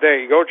times a day.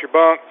 You go to your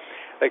bunk.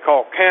 They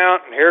call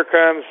count, and here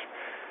comes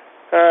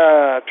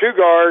 2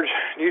 guards.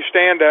 You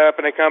stand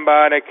up, and they come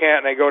by, and they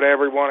count, and they go to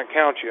everyone and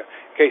count you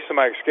in case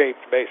somebody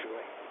escaped,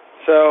 basically.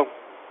 So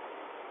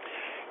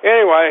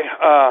anyway,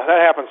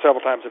 that happens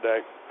several times a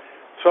day.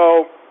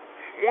 So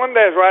one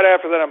day, right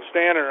after that, I'm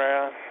standing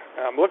around,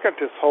 and I'm looking at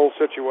this whole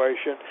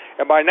situation,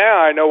 and by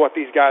now I know what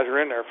these guys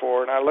are in there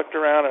for. And I looked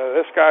around, and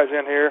this guy's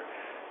in here.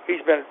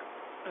 He's been a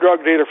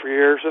drug dealer for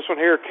years. This one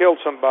here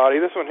killed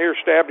somebody. This one here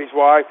stabbed his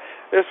wife.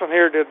 This one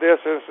here did this,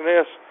 this, and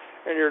this.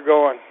 And you're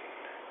going,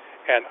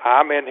 and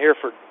I'm in here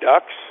for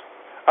ducks?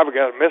 I've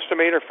got a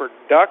misdemeanor for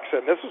ducks,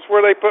 and this is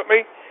where they put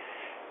me?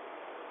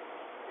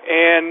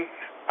 And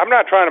I'm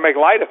not trying to make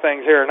light of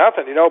things here or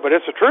nothing, you know, but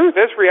it's the truth.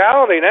 It's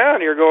reality now.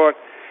 And you're going,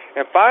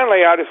 and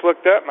finally I just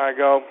looked up and I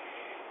go,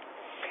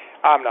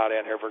 I'm not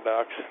in here for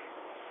ducks.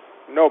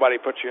 Nobody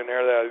puts you in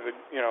there.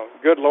 You know,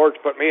 good Lord's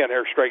put me in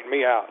here to straighten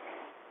me out.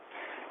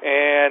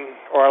 And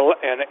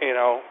you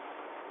know,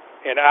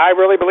 and I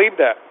really believed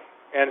that.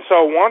 And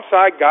so once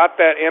I got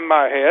that in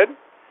my head,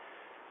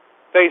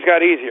 things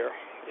got easier,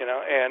 you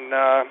know. And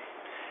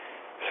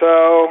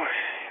so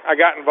I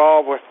got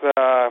involved with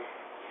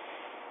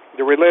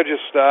the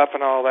religious stuff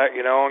and all that,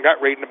 you know, and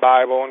got reading the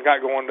Bible and got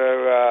going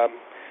to,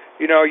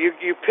 you know,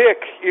 you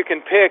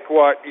can pick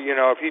what, you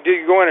know, if you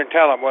go in and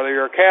tell them whether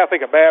you're a Catholic,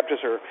 a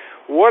Baptist, or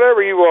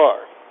whatever you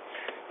are,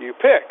 you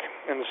pick.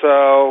 And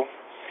so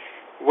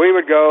we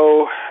would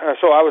go.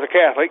 So I was a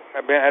Catholic.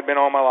 Had been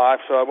all my life.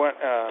 So I went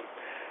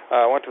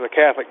to the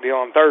Catholic deal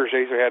on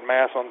Thursdays. We had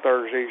Mass on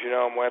Thursdays, you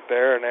know, and went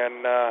there. And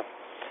then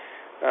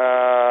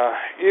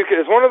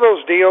it's one of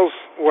those deals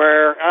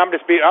where I'm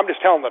just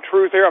telling the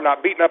truth here. I'm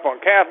not beating up on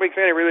Catholics.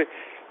 Any really,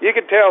 you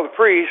could tell the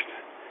priest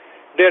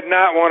did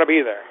not want to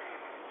be there.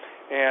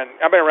 And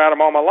I've been around him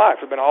all my life.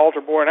 I've been an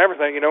altar boy and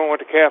everything, went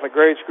to Catholic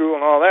grade school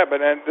and all that,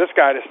 but then this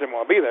guy just didn't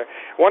want to be there.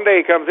 One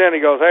day he comes in, he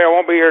goes, hey, I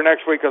won't be here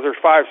next week because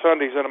there's 5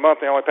 Sundays in a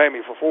month. They only pay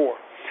me for 4.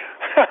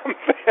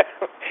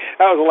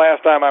 That was the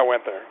last time I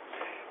went there.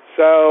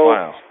 So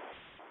wow.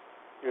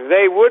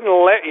 They wouldn't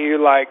let you,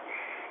 like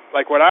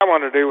what I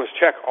wanted to do was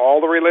check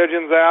all the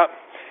religions out,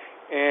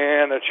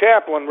 and the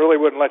chaplain really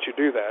wouldn't let you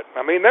do that.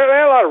 I mean, there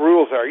are a lot of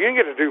rules there. You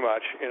didn't get to do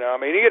much, I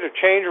mean, you get to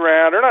change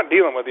around. They're not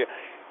dealing with you.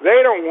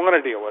 They don't want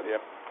to deal with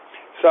you.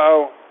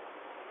 So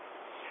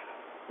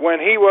when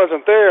he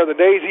wasn't there, the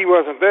days he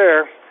wasn't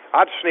there,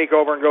 I'd sneak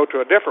over and go to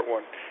a different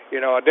one,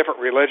 a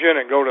different religion,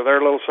 and go to their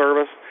little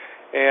service.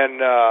 And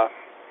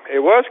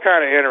it was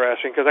kind of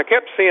interesting because I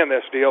kept seeing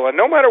this deal. And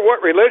no matter what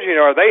religion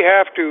you are, they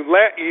have to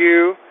let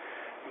you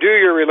do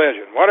your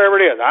religion, whatever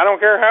it is. I don't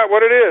care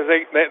what it is.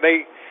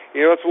 They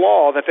it's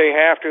law that they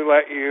have to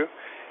let you,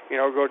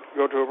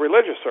 go to a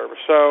religious service.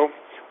 So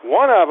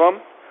one of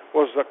them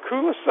was the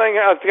coolest thing.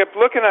 I kept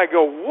looking, I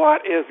go,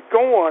 what is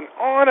going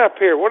on up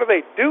here? What are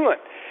they doing?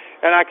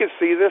 And I could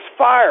see this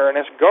fire, and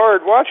this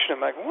guard watching them.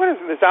 Like, what is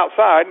this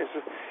outside? And he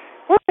says,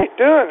 what are they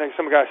doing? And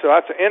some guy said,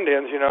 that's the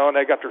Indians, and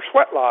they got their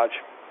sweat lodge.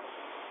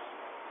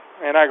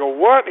 And I go,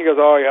 what? And he goes,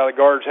 oh, yeah, the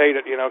guards hate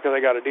it, because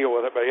they got to deal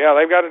with it. But, yeah,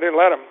 they've got to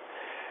let them.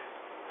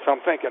 So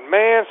I'm thinking,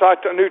 man, so I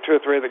knew 2 or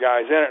 3 of the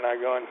guys in it, and I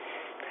going,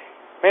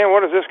 man,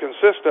 what does this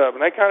consist of?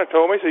 And they kind of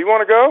told me, so you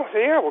want to go? I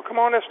said, yeah, well,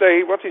 come on this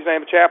day. What's his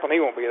name? The chaplain,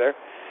 he won't be there.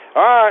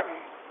 All right.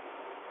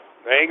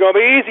 It ain't going to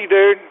be easy,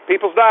 dude.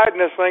 People's died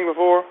in this thing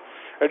before.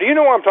 Do you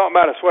know what I'm talking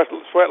about, a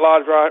sweat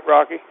lodge,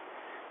 Rocky?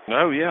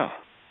 Oh, yeah.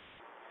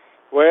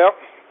 Well,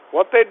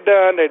 what they'd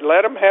done, they'd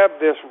let them have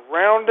this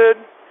rounded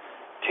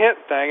tent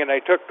thing, and they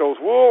took those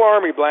wool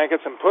army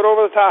blankets and put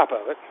over the top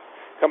of it,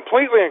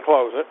 completely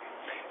enclose it,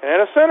 and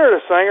in the center of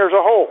this thing, there's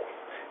a hole.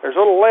 There's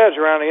a little ledge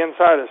around the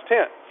inside of this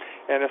tent.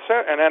 And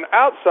then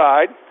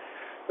outside,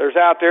 there's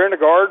out there, and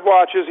the guard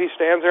watches. He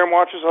stands there and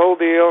watches the whole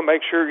deal and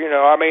makes sure,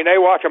 I mean, they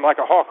watch him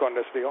like a hawk on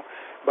this deal.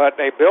 But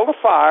they build a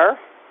fire.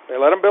 They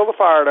let them build a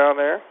fire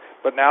down there.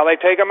 But now they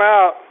take them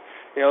out.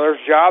 There's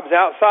jobs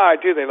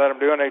outside, too, they let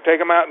them do, and they take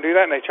them out and do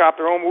that, and they chop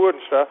their own wood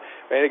and stuff.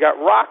 And they got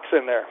rocks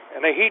in there,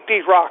 and they heat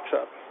these rocks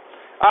up.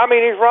 I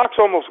mean, these rocks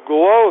almost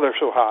glow. They're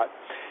so hot.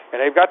 And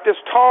they've got this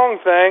tong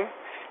thing,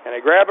 and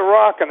they grab a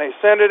rock, and they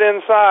send it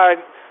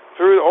inside,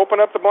 open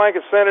up the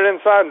blanket, send it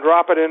inside, and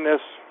drop it in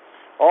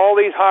all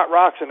these hot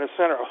rocks in the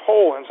center, a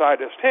hole inside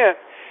this tent,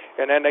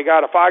 and then they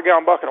got a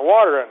 5-gallon bucket of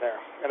water in there,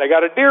 and they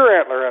got a deer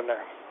antler in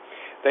there.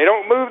 They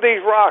don't move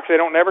these rocks.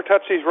 They don't never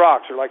touch these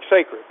rocks. They're like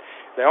sacred.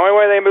 The only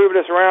way they move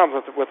this around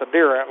with a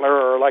deer antler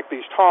or like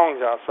these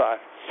tongs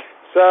outside.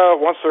 So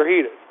once they're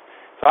heated,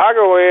 so I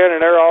go in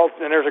and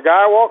there's a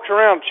guy walks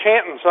around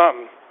chanting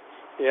something.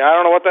 Yeah, I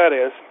don't know what that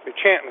is. They're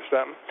chanting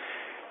something,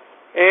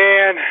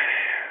 and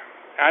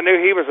I knew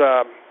he was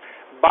a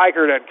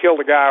biker that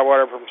killed a guy or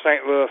whatever from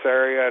St. Louis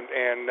area,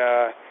 and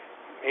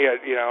he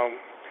had,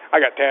 I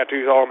got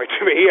tattoos all over me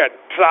too, but he had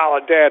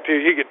solid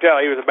tattoos. You could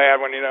tell he was a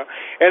bad one,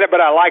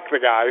 but I liked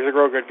the guy. He was a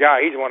real good guy.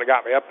 He's the one that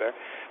got me up there.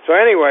 So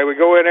anyway, we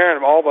go in there,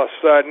 and all of a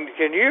sudden,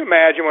 can you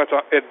imagine what's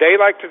a day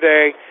like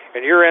today,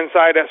 and you're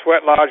inside that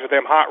sweat lodge with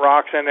them hot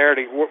rocks in there,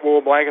 these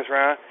wool blankets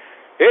around?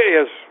 It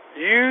is,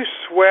 you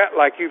sweat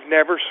like you've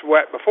never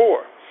sweat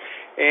before.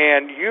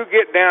 And you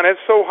get down, it's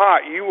so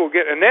hot,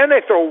 and then they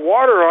throw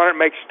water on it,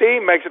 makes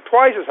steam, makes it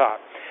twice as hot.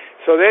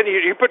 So then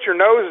you put your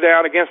nose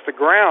down against the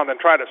ground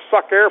and try to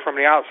suck air from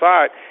the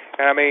outside.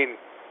 And I mean,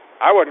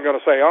 I wasn't going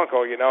to say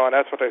uncle, and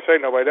that's what they say,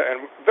 nobody does.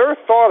 And their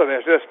thought of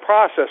this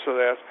process of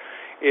this,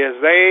 is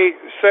they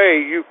say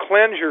you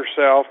cleanse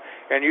yourself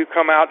and you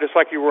come out just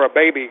like you were a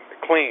baby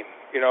clean,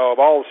 of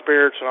all the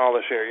spirits and all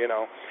this here,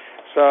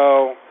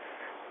 So,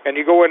 and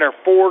you go in there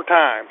 4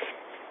 times.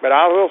 But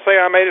I will say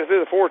I made it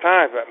through the 4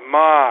 times, but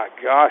my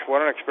gosh,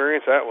 what an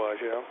experience that was,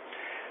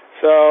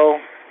 So,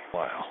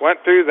 wow.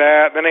 Went through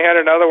that. Then they had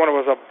another one. It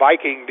was a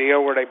Viking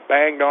deal where they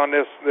banged on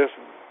this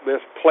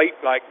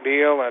plate-like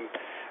deal, and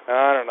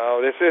I don't know.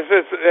 It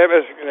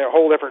was a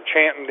whole different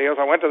chanting deals.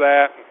 I went to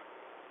that.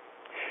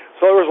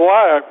 So there was a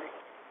lot of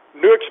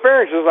new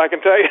experiences, I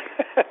can tell you.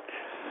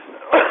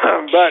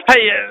 But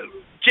hey,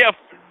 Jeff,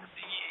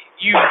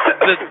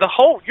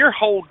 your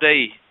whole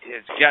day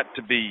has got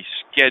to be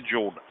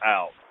scheduled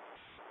out.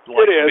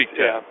 It is,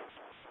 yeah.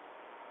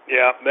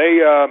 Yeah,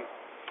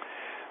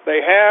 they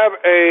have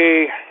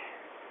a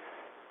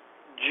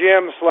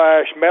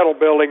gym/metal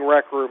building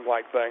rec room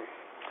like thing,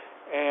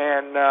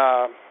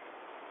 and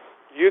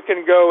you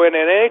can go in,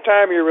 and any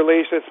time you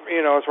release, it's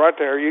right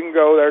there. You can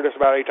go there just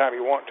about any time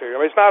you want to. I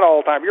mean, it's not all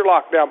the time. You're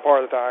locked down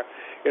part of the time.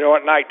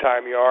 At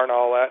nighttime you are and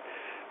all that.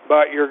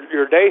 But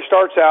your day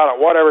starts out at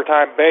whatever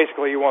time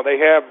basically you want.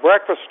 They have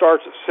breakfast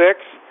starts at 6.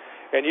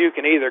 And you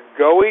can either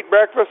go eat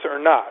breakfast or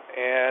not.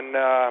 And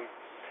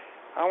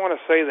I want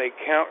to say they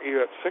count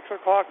you at 6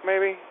 o'clock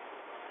maybe.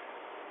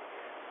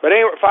 But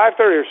anyway, 5:30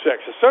 or 6.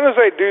 As soon as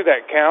they do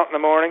that count in the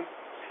morning,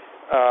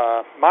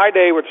 my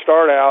day would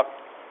start out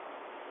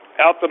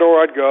the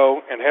door I'd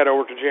go and head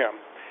over to gym.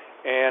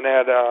 And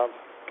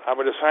I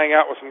would just hang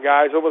out with some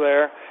guys over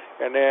there.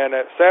 And then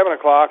at 7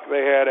 o'clock,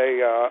 they had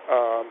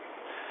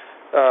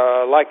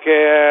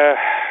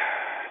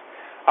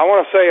I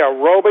want to say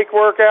aerobic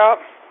workout.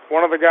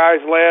 One of the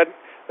guys led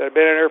that had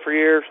been in there for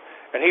years,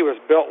 and he was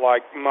built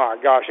like, my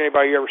gosh,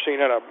 anybody you ever seen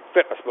in a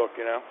fitness book,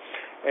 you know?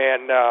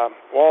 And,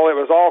 well, it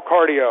was all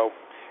cardio,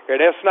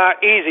 and it's not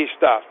easy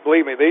stuff.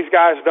 Believe me, these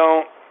guys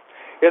don't.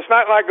 It's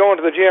not like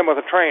going to the gym with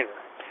a trainer.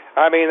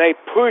 I mean, they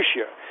push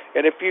you,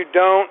 and if you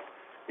don't,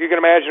 you can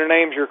imagine the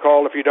names you're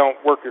called if you don't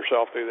work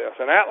yourself through this.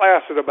 And that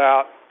lasted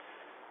about,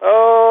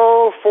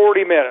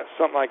 40 minutes,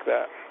 something like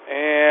that,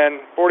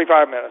 and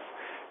 45 minutes.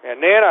 And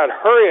then I'd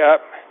hurry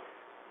up,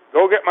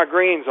 go get my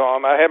greens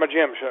on. I had my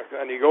gym shirt,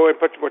 and you go and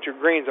put your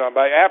greens on.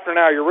 But after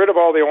now, you're rid of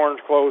all the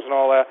orange clothes and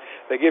all that.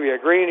 They give you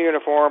a green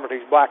uniform with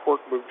these black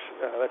work boots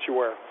that you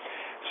wear.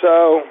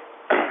 So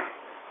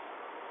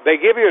they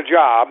give you a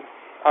job.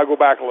 I'll go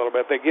back a little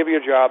bit. They give you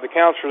a job. The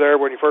counselor there,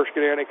 when you first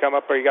get in, they come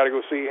up there. You got to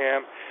go see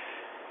him.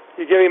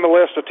 You give him a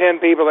list of 10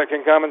 people that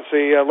can come and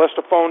see, a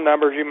list of phone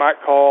numbers you might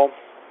call.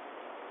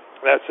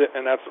 That's it,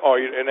 and that's all.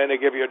 And then they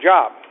give you a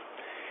job.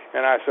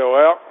 And I said,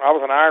 well, I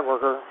was an iron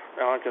worker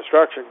on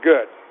construction.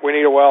 Good. We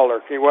need a welder.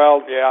 Can you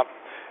weld? Yeah.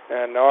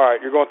 And all right,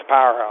 you're going to the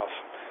powerhouse.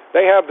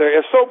 They have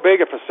it's so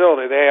big a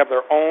facility, they have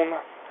their own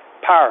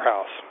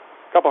powerhouse,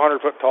 a couple 100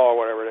 foot tall,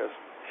 whatever it is.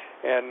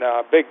 And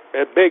a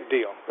big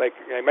deal. They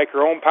make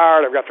their own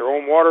power. They've got their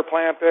own water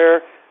plant there.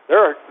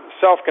 They're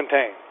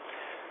self-contained.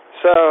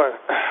 So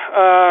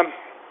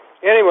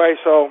anyway,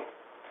 so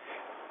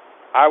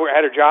I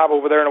had a job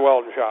over there in a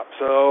welding shop.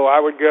 So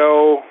I would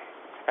go.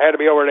 I had to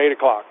be over at 8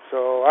 o'clock,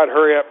 so I'd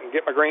hurry up and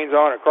get my greens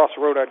on, and across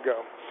the road I'd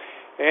go.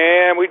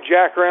 And we'd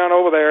jack around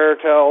over there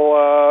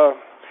till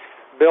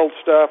build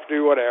stuff,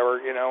 do whatever,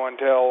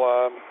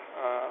 until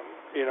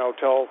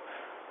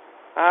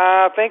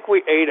I think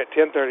we ate at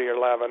 10:30 or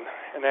 11,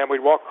 and then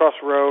we'd walk across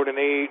the road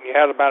and eat. And you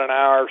had about an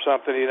hour or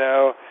something,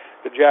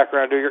 to jack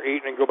around, do your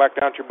eating, and go back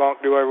down to your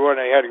bunk, do everything.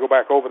 And you had to go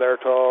back over there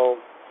till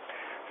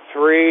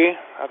 3,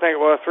 I think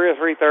it was 3 or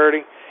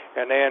 3:30,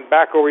 and then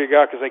back over you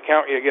got because they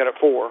count you again at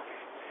 4.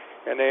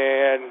 And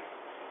then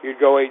you'd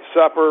go eat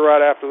supper right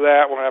after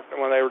that. When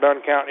they were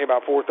done counting you,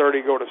 about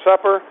 4:30, go to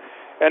supper.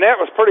 And that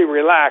was pretty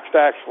relaxed,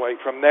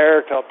 actually, from there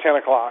till 10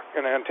 o'clock.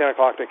 And then 10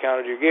 o'clock they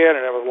counted you again,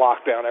 and it was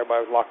locked down.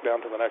 Everybody was locked down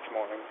till the next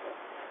morning.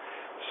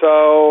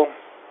 So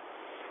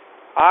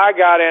I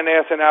got in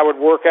this, and I would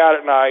work out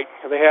at night.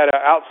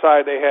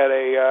 Outside they had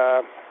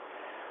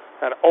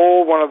an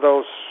old one of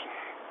those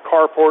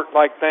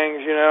carport-like things,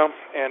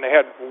 and they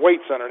had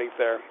weights underneath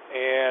there.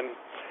 And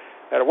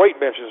had a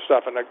weight benches and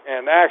stuff, and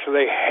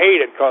actually they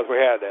hated because we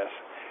had this.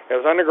 It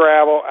was under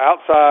gravel,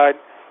 outside.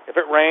 If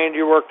it rained,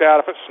 you worked out.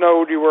 If it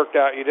snowed, you worked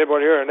out. You did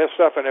whatever, and this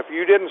stuff. And if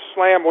you didn't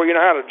slam, well, you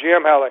know how the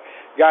gym, how the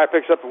guy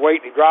picks up the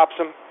weight and he drops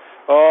them?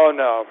 Oh,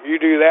 no.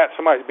 You do that,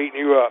 somebody's beating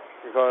you up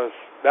because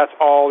that's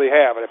all they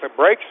have. And if it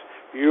breaks,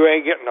 you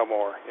ain't getting no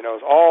more.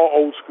 It's all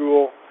old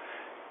school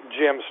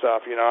gym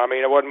stuff, I mean,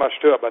 it wasn't much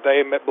to it, but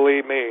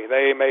believe me,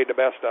 they made the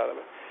best out of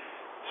it.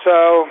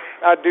 So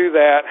I'd do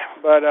that,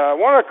 but a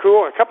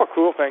couple of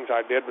cool things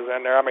I did was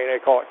in there. I mean, they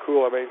call it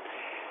cool. I mean,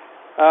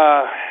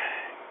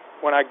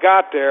 when I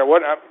got there,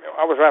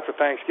 I was after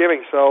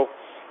Thanksgiving, so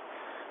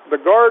the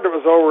guard that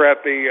was over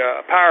at the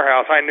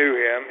powerhouse, I knew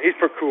him. He's a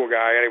pretty cool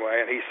guy anyway,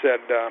 and he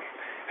said,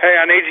 hey,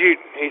 I need you.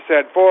 He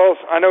said, Foils,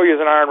 I know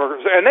you're an iron worker,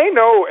 and they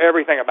know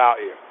everything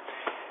about you.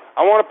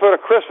 I want to put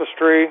a Christmas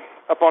tree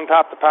up on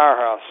top of the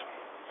powerhouse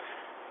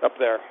up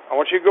there. I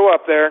want you to go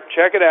up there,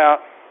 check it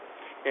out,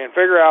 and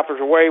figure out if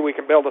there's a way we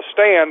can build a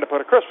stand to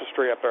put a Christmas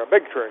tree up there, a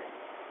big tree.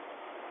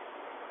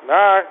 All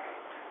right.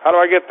 How do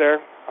I get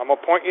there? I'm going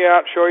to point you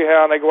out, show you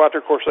how, and they go out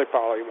there. Of course, they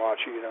follow you and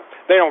watch you,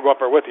 They don't go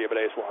up there with you, but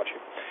they just watch you.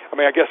 I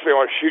mean, I guess if they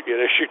want to shoot you,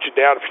 they shoot you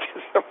down.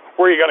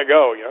 Where are you going to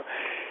go,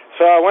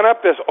 So I went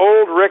up this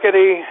old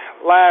rickety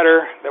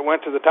ladder that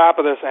went to the top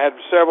of this and had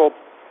several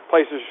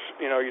places,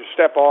 you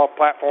step off,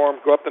 platform,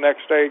 go up the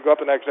next stage, all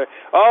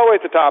the way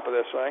to the top of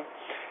this thing.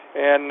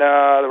 And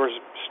there was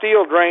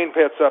steel drain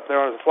pits up there.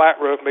 There was a flat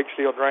roof, big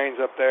steel drains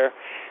up there.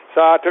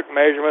 So I took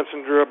measurements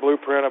and drew a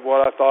blueprint of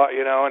what I thought,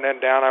 and then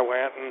down I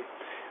went. And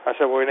I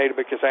said, well, we need a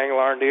big angle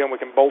iron deal, and we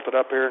can bolt it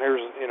up here. And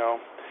here's,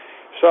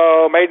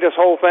 So made this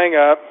whole thing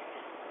up,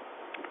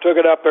 took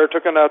it up there,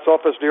 took the nuts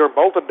off this deal,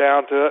 bolted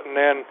down to it, and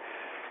then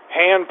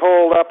hand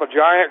pulled up a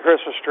giant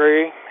Christmas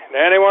tree. And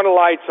then they wanted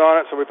lights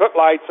on it, so we put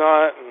lights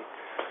on it and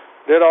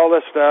did all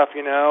this stuff,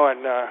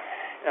 And,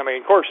 I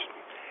mean, of course,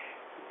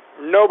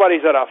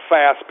 nobody's at a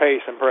fast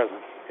pace in prison,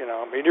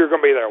 I mean, you're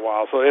going to be there a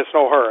while, so it's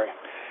no hurry.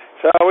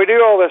 So we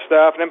do all this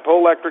stuff and then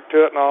pull electric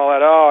to it and all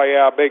that. Oh,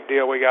 yeah, big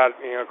deal. We got,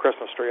 a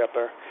Christmas tree up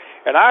there.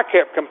 And I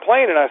kept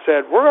complaining. I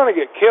said, we're going to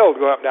get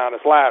killed going up down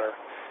this ladder.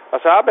 I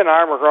said, I've been an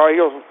iron worker. He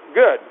goes,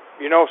 good.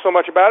 You know so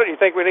much about it. You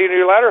think we need a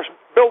new ladder?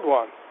 Build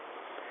one.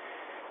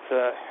 So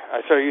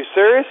I said, are you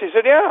serious? He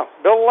said, yeah,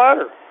 build a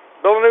ladder.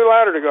 Build a new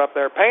ladder to go up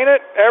there. Paint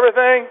it,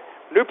 everything,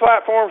 new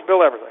platforms,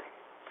 build everything.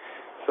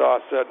 So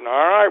I said,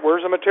 all right, where's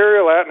the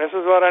material at? And this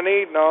is what I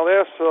need and all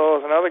this. So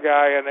there's another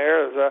guy in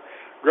there. There's a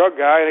drug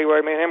guy.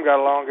 Anyway, me and him got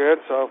along good,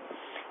 so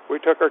we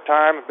took our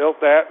time and built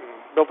that and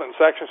built it in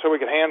sections so we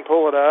could hand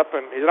pull it up.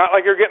 And it's not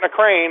like you're getting a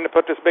crane to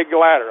put this big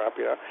ladder up,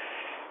 you know.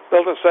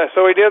 Built it,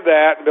 so we did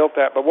that and built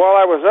that. But while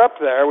I was up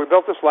there, we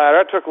built this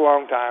ladder. It took a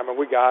long time, and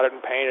we got it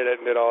and painted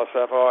it and did all this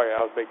stuff. Oh, yeah,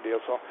 it was a big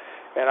deal. So,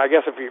 and I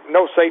guess if you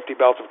no safety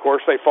belts, of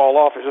course, they fall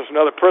off. It's just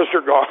another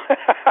prisoner gone.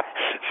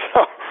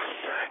 So,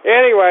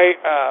 anyway,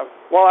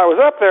 while I was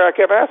up there, I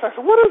kept asking, I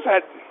said, what is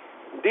that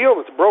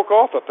deal that's broke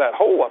off up that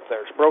hole up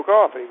there? It's broke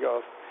off. And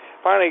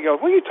finally he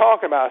goes, what are you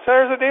talking about? I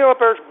said, there's a deal up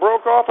there that's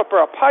broke off up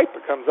there, a pipe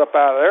that comes up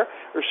out of there.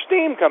 There's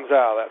steam comes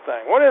out of that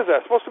thing. What is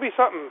that? It's supposed to be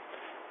something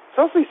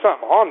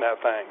on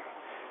that thing.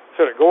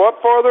 Should it go up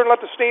farther and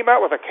let the steam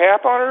out with a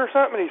cap on it or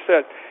something? And he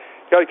said,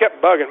 he kept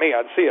bugging me.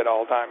 I'd see it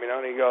all the time, you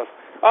know. And he goes,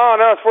 oh,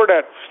 no, it's where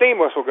that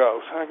steam whistle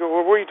goes. I go,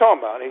 well, what are you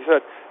talking about? And he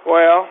said,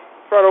 well,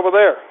 it's right over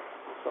there.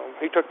 So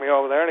he took me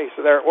over there, and he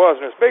said, there it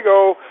was. And this big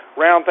old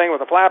round thing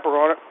with a flapper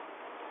on it.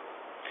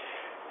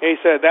 And he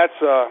said, that's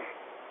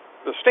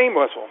the steam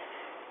whistle.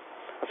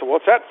 I said,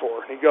 what's that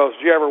for? And he goes,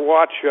 did you ever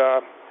watch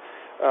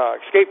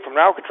Escape from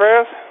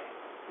Alcatraz?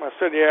 I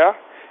said, yeah.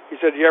 He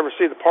said, did you ever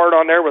see the part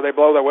on there where they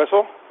blow their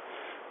whistle?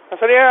 I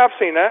said, yeah, I've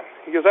seen that.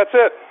 He goes, that's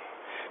it.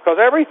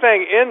 Because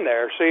everything in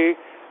there, see,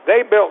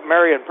 they built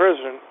Marion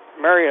Prison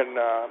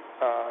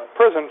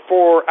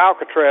for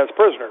Alcatraz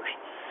prisoners.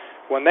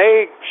 When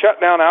they shut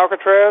down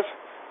Alcatraz,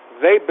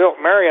 they built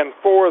Marion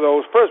for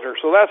those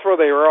prisoners. So that's where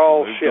they were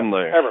all shipped,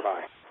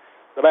 everybody,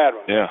 the bad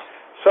ones. Yeah.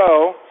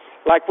 So,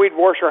 like we'd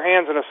wash our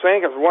hands in a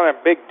sink. It was one of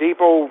them big, deep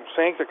old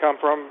sinks that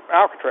come from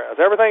Alcatraz.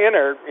 Everything in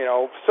there, you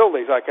know,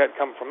 facilities like that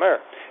come from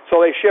there. So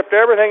they shipped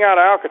everything out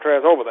of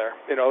Alcatraz over there,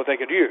 you know, that they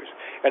could use.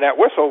 And that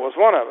whistle was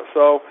one of it.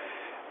 So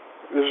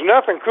there's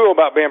nothing cool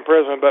about being in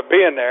prison but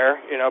being there.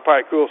 You know,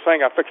 probably the coolest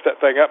thing, I fixed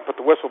that thing up and put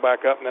the whistle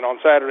back up, and then on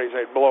Saturdays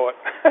they'd blow it.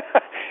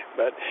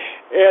 But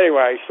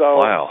anyway, so,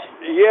 wow.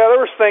 Yeah,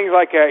 there was things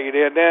like that you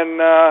did. Then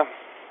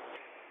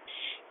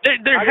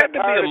there had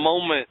to be a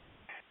moment.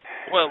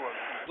 Well,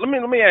 let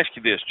me ask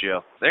you this,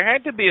 Jeff. There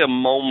had to be a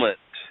moment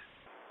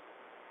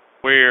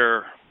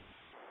where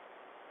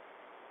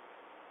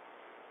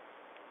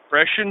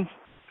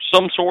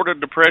some sort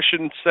of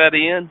depression set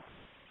in.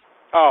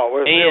 Oh,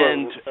 it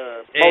was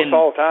most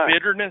all the time.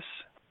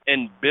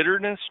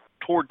 Bitterness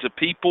towards the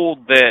people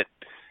that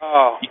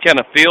you kind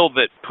of feel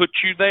that put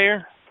you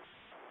there.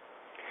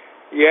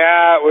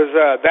 Yeah, it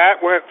was.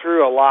 That went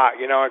through a lot,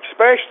 you know,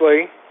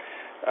 especially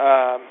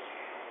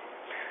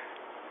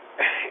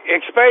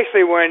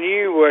when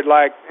you would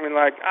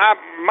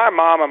my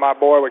mom and my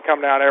boy would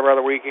come down every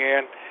other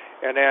weekend,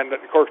 and then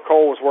of course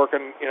Cole was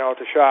working, you know, at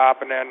the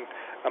shop, and then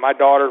my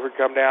daughter would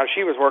come down.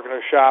 She was working at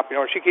the shop, you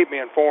know, and she'd keep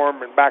me informed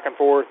and back and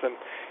forth, and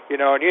you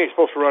know, and you ain't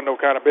supposed to run no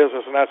kind of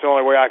business, and that's the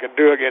only way I could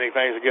do it, get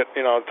anything, to get,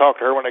 you know,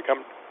 talk to her when they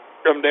come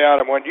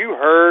down. And when you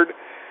heard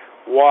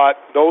what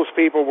those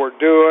people were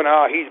doing,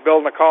 he's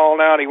building a call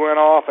now, and he went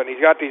off, and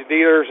he's got these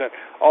dealers, and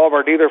all of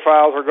our dealer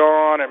files are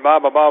gone, and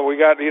blah, blah, blah. We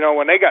got, you know,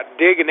 when they got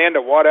digging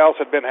into what else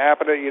had been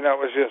happening, you know,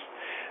 it was just,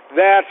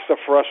 that's the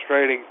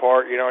frustrating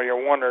part, you know, you're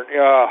wondering,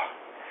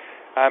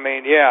 I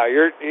mean, yeah,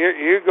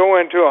 you go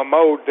into a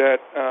mode that,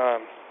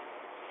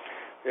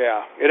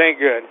 yeah, it ain't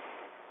good.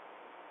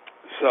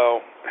 So,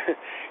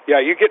 yeah,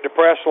 you get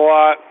depressed a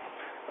lot.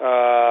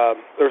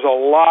 There's a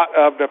lot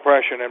of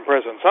depression in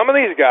prison. Some of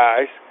these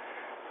guys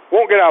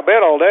won't get out of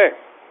bed all day.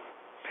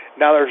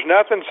 Now, there's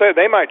nothing said.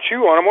 They might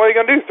chew on them. What are you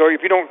going to do?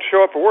 If you don't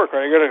show up for work,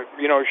 are you going to,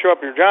 you know, show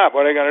up at your job?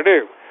 What are they going to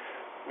do?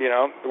 You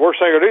know, the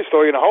worst thing they're going to do is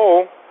throw you in a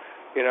hole.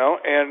 You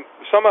know, and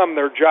some of them,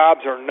 their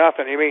jobs are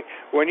nothing. I mean,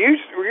 when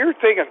you're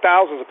taking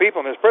thousands of people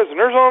in this prison,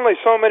 there's only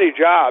so many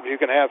jobs you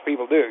can have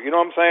people do. You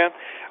know what I'm saying?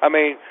 I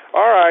mean,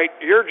 all right,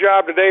 your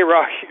job today,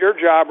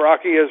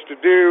 Rocky, is to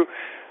do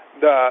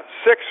the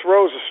 6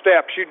 rows of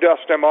steps. You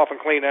dust them off and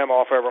clean them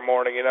off every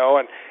morning, you know,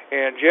 and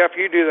Jeff,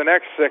 you do the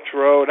next 6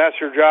 row, and that's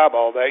your job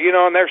all day. You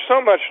know, and there's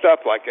so much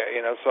stuff like that,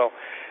 you know. So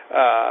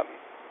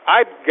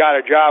I got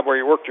a job where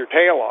you worked your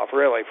tail off,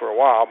 really, for a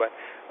while, but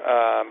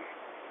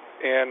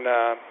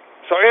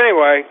so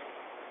anyway,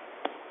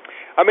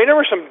 I mean, there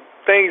were some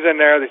things in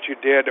there that you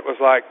did that was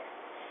like,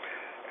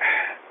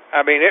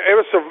 I mean, it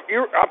was.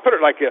 I'll put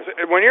it like this: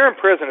 when you're in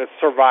prison, it's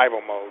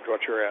survival mode.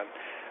 What you're in.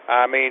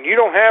 I mean, you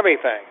don't have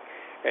anything,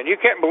 and you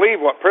can't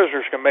believe what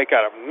prisoners can make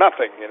out of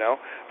nothing. You know.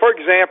 For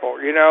example,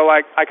 you know,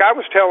 like I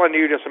was telling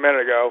you just a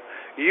minute ago,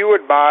 you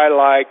would buy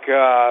like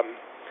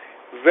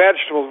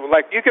vegetables,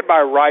 like you could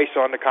buy rice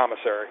on the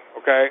commissary,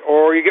 okay,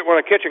 or you get one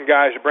of the kitchen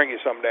guys to bring you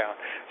some down.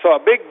 So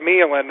a big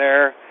meal in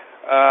there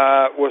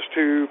was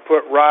to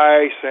put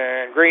rice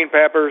and green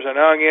peppers and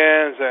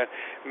onions and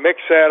mix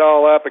that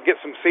all up and get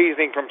some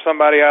seasoning from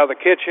somebody out of the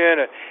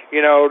kitchen, and, you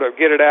know, to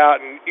get it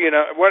out. And, you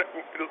know, what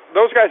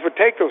those guys would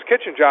take those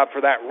kitchen jobs for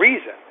that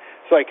reason,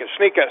 so they could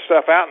sneak that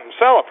stuff out and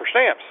sell it for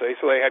stamps, see,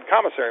 so they had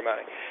commissary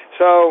money.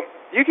 So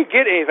you could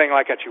get anything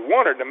like that you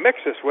wanted to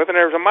mix this with, and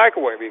there was a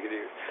microwave you could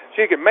use.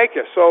 So you could make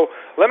this. So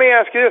let me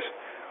ask you this.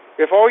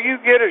 If all you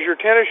get is your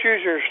tennis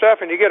shoes and your stuff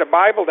and you get a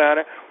Bible down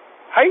it,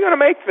 how are you going to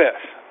make this?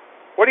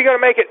 What are you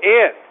going to make it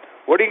in?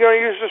 What are you going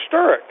to use to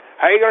stir it?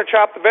 How are you going to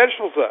chop the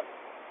vegetables up?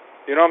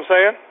 You know what I'm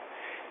saying?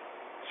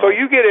 So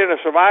you get into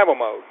survival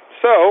mode.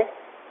 So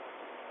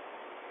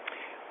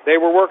they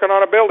were working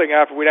on a building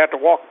after we'd have to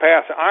walk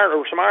past there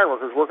were some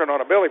ironworkers working on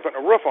a building,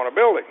 putting a roof on a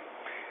building.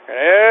 And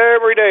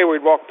every day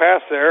we'd walk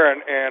past there,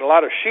 and a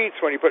lot of sheets,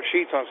 when you put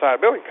sheets on the side of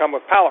a building, come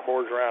with pallet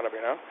boards around them,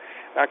 you know.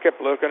 And I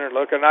kept looking and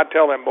looking, and I'd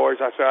tell them boys,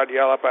 I'd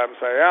yell up at them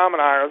and say, I'm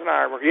an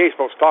ironworker. You ain't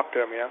supposed to talk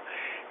to them, you know.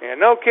 And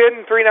no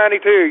kidding,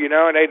 392, you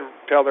know, and they'd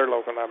tell their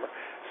local number.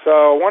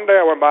 So one day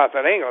I went by and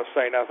said, I ain't going to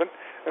say nothing.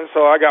 And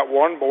so I got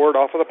one board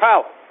off of the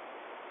pallet,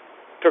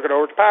 took it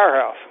over to the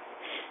powerhouse.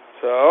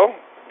 So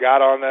got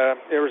on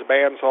there was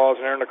band saws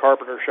in there in the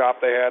carpenter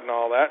shop they had and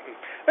all that. And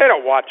they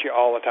don't watch you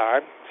all the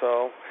time.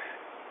 So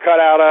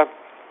cut out a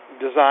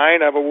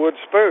design of a wood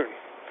spoon.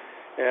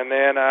 And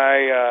then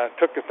I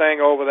took the thing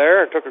over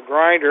there and took a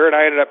grinder, and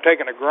I ended up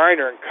taking a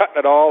grinder and cutting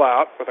it all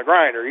out with a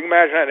grinder. You can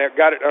imagine that. I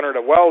got it under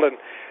the welding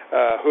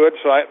hood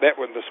so that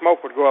the smoke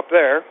would go up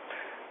there.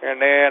 And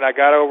then I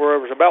got over,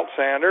 it was a belt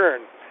sander,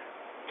 and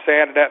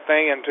sanded that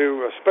thing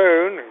into a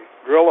spoon and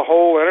drilled a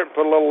hole in it and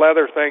put a little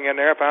leather thing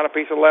in there. I found a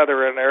piece of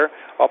leather in there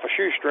off a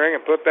shoestring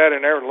and put that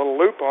in there with a little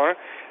loop on it.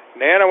 And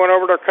then I went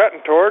over to a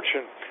cutting torch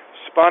and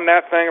spun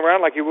that thing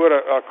around like you would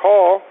a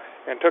caul,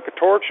 and took a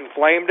torch and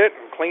flamed it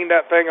and cleaned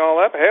that thing all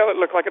up. Hell, it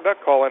looked like a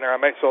duck call in there.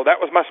 So that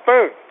was my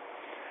spoon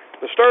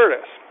to stir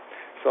this.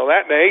 So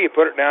that day you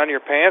put it down in your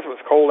pants. It was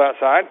cold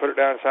outside. Put it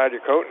down inside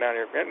your coat, and down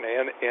your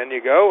and in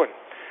you go, and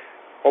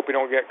hope you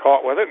don't get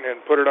caught with it, and then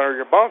put it under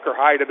your bunk or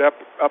hide it up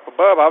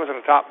above. I was in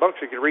the top bunk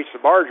so you could reach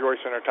the bar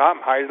joist in the top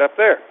and hide it up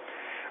there.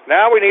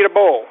 Now we need a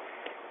bowl.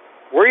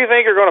 Where do you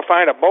think you're going to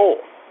find a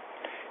bowl?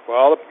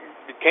 Well,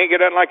 you can't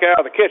get nothing like that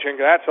out of the kitchen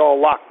because that's all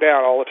locked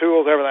down. All the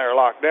tools, everything are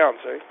locked down,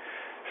 see?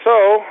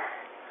 So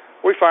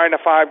we find a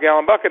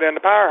 5-gallon bucket in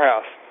the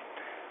powerhouse.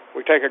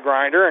 We take a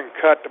grinder and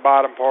cut the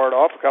bottom part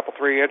off a couple,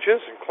 3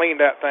 inches, and clean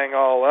that thing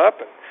all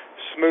up and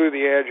smooth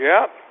the edge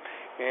out,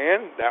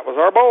 and that was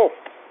our bowl.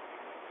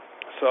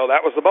 So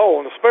that was the bowl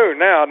and the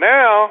spoon. Now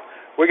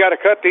we got to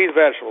cut these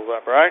vegetables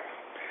up, right?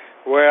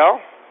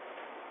 Well,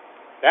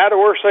 now the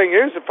worst thing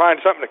is to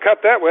find something to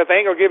cut that with.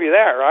 They ain't going to give you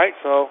that, right?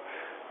 So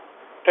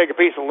take a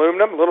piece of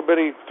aluminum, a little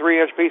bitty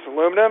 3-inch piece of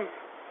aluminum,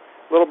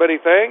 little bitty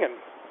thing, and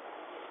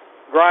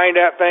grind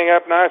that thing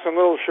up nice and a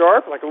little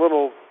sharp, like a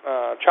little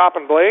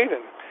chopping blade,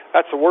 and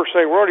that's the worst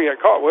thing in the world you get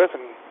caught with,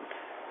 and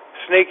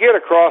sneak it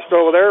across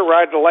over there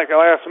right at the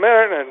last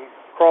minute and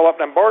crawl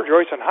up them bar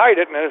joists and hide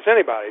it, and then it's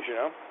anybody's, you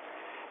know.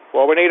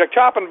 Well, we need a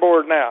chopping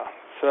board now.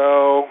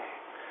 So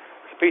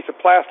there's a piece of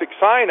plastic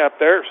sign up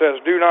there that says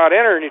do not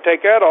enter, and you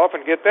take that off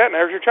and get that, and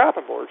there's your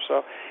chopping board.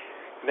 So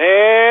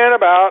then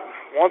about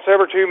once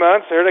every 2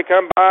 months, there they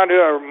come by and do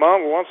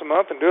once a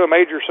month and do a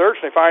major search,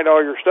 and they find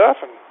all your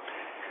stuff, and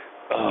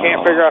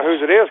can't figure out whose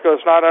it is because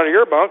it's not under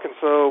your bunk, and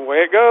so away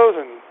it goes,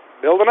 and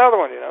build another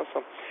one, you know.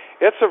 So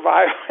it's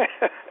survival.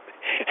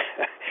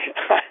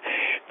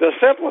 The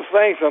simplest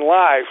things in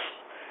life,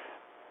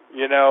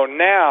 you know,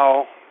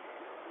 now,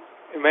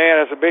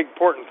 man, it's a big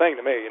important thing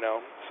to me, you know.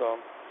 So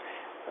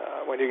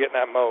when you get in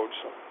that mode,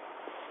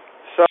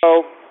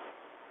 so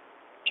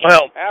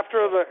well,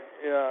 after the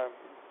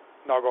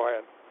no, go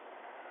ahead.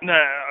 No,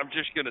 I'm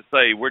just going to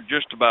say we're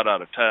just about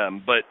out of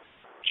time, but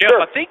Jeff,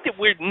 sure. I think that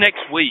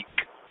next week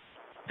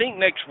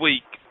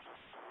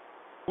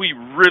we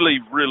really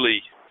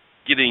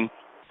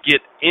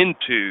get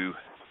into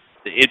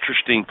the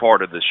interesting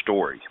part of the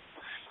story.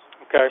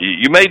 Okay.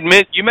 You made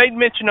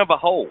mention of a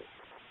hole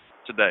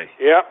today.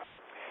 Yeah.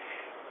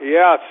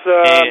 Yeah, it's,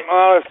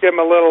 let's give them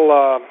a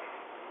little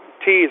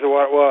tease of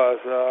what it was.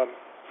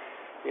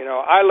 You know,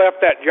 I left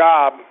that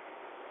job.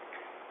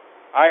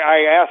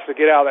 I asked to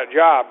get out of that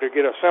job to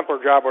get a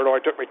simpler job where it only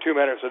took me 2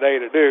 minutes a day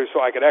to do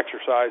so I could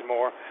exercise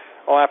more.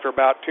 Well, after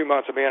about 2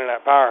 months of being in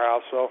that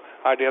powerhouse, so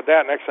I did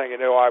that. Next thing you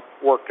know, I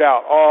worked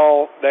out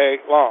all day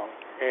long.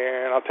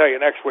 And I'll tell you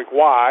next week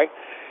why.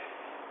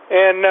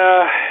 And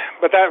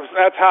but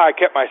that's how I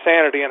kept my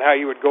sanity and how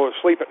you would go to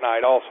sleep at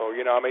night also.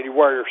 You know, I mean, you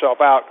wear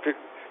yourself out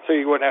so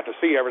you wouldn't have to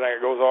see everything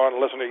that goes on and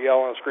listen to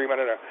yelling and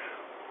screaming, and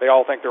they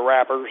all think they're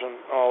rappers and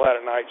all that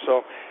at night.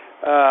 So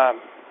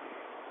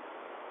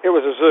it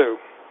was a zoo.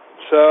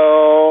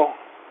 So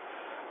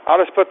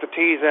I'll just put the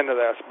T's into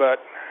this.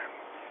 But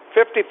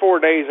 54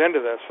 days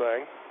into this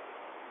thing,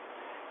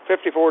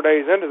 54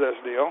 days into this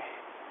deal,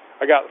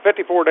 I got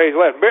 54 days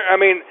left. I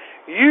mean,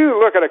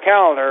 you look at a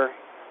calendar,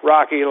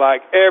 Rocky,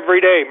 like every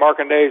day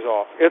marking days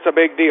off. It's a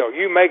big deal.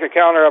 You make a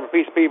calendar of a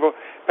piece of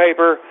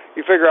paper,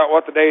 you figure out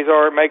what the days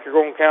are, make your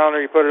own calendar,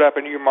 you put it up,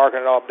 and you're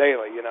marking it off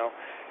daily, you know.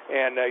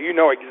 And you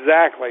know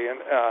exactly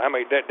how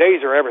many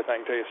days are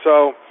everything to you.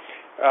 So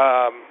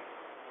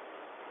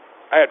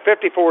I had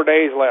 54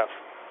 days left.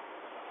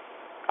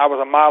 I was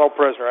a model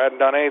prisoner. I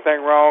hadn't done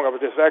anything wrong. I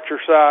was just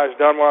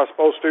exercised, done what I was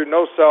supposed to do,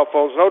 no cell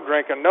phones, no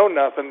drinking, no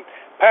nothing,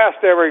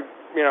 passed every,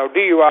 you know,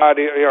 DUI,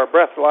 or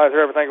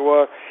breathalyzer, everything it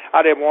was.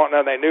 I didn't want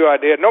nothing. They knew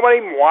I did. Nobody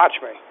even watched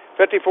me.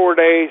 54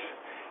 days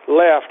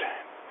left.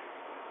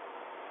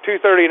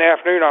 2:30 in the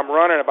afternoon, I'm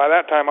running, and by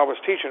that time I was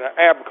teaching an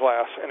ab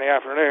class in the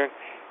afternoon,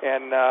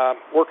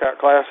 workout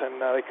class,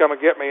 and they come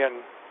and get me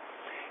and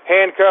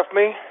handcuff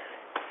me,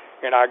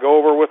 and I go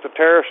over with the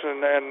terrorists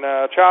and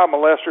child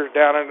molesters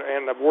down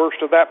in the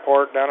worst of that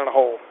part, down in a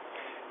hole,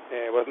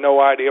 and with no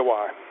idea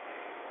why.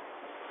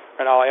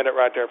 And I'll end it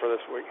right there for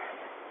this week.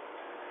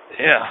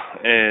 Yeah,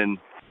 and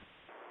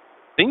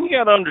then you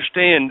got to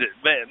understand,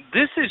 man,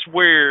 this is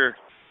where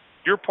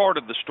your part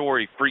of the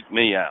story freaked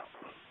me out.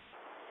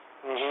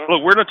 Mm-hmm.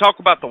 Look, we're going to talk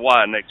about the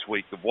why next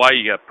week, of why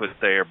you got put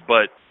there,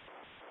 but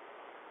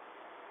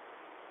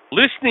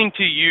listening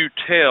to you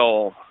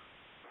tell,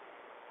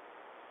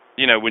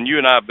 you know, when you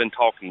and I have been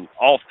talking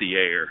off the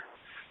air,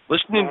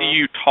 listening to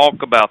you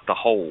talk about the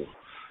hole,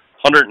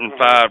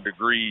 105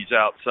 degrees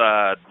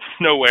outside,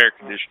 no air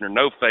conditioner,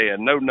 no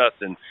fan, no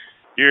nothing.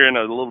 You're in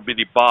a little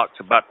bitty box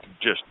about to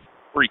just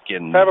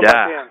freaking 7 die.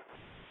 by 10.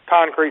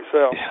 Concrete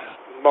cell.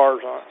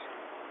 Bars on it.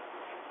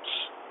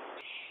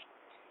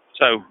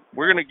 So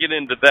we're going to get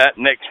into that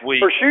next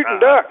week. For shooting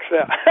ducks.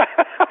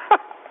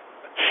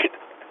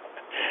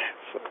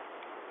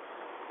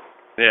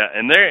 Yeah,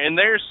 and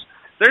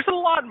there's a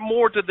lot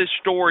more to this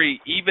story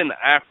even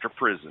after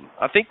prison.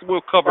 I think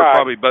we'll cover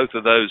probably both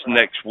of those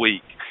next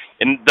week.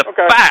 And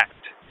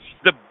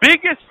the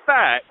biggest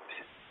fact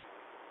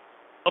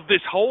of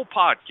this whole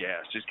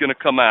podcast is going to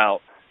come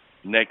out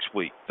next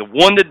week. The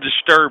one that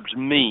disturbs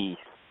me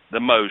the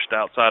most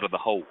outside of the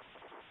hole.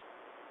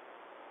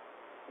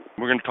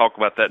 We're going to talk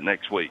about that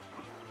next week.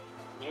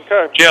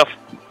 Okay. Jeff,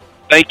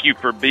 thank you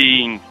for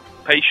being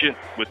patient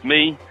with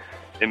me.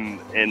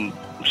 And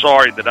I'm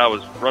sorry that I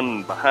was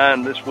running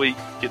behind this week,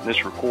 getting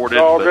this recorded.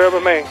 It's all good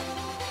with me.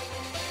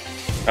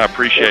 I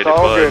appreciate it, bud.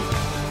 All good.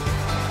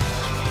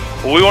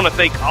 Well, we want to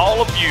thank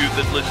all of you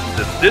that listened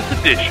to this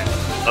edition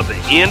of the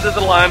End of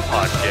the Line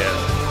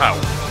podcast,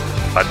 powered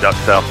by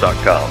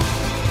DuckSouth.com.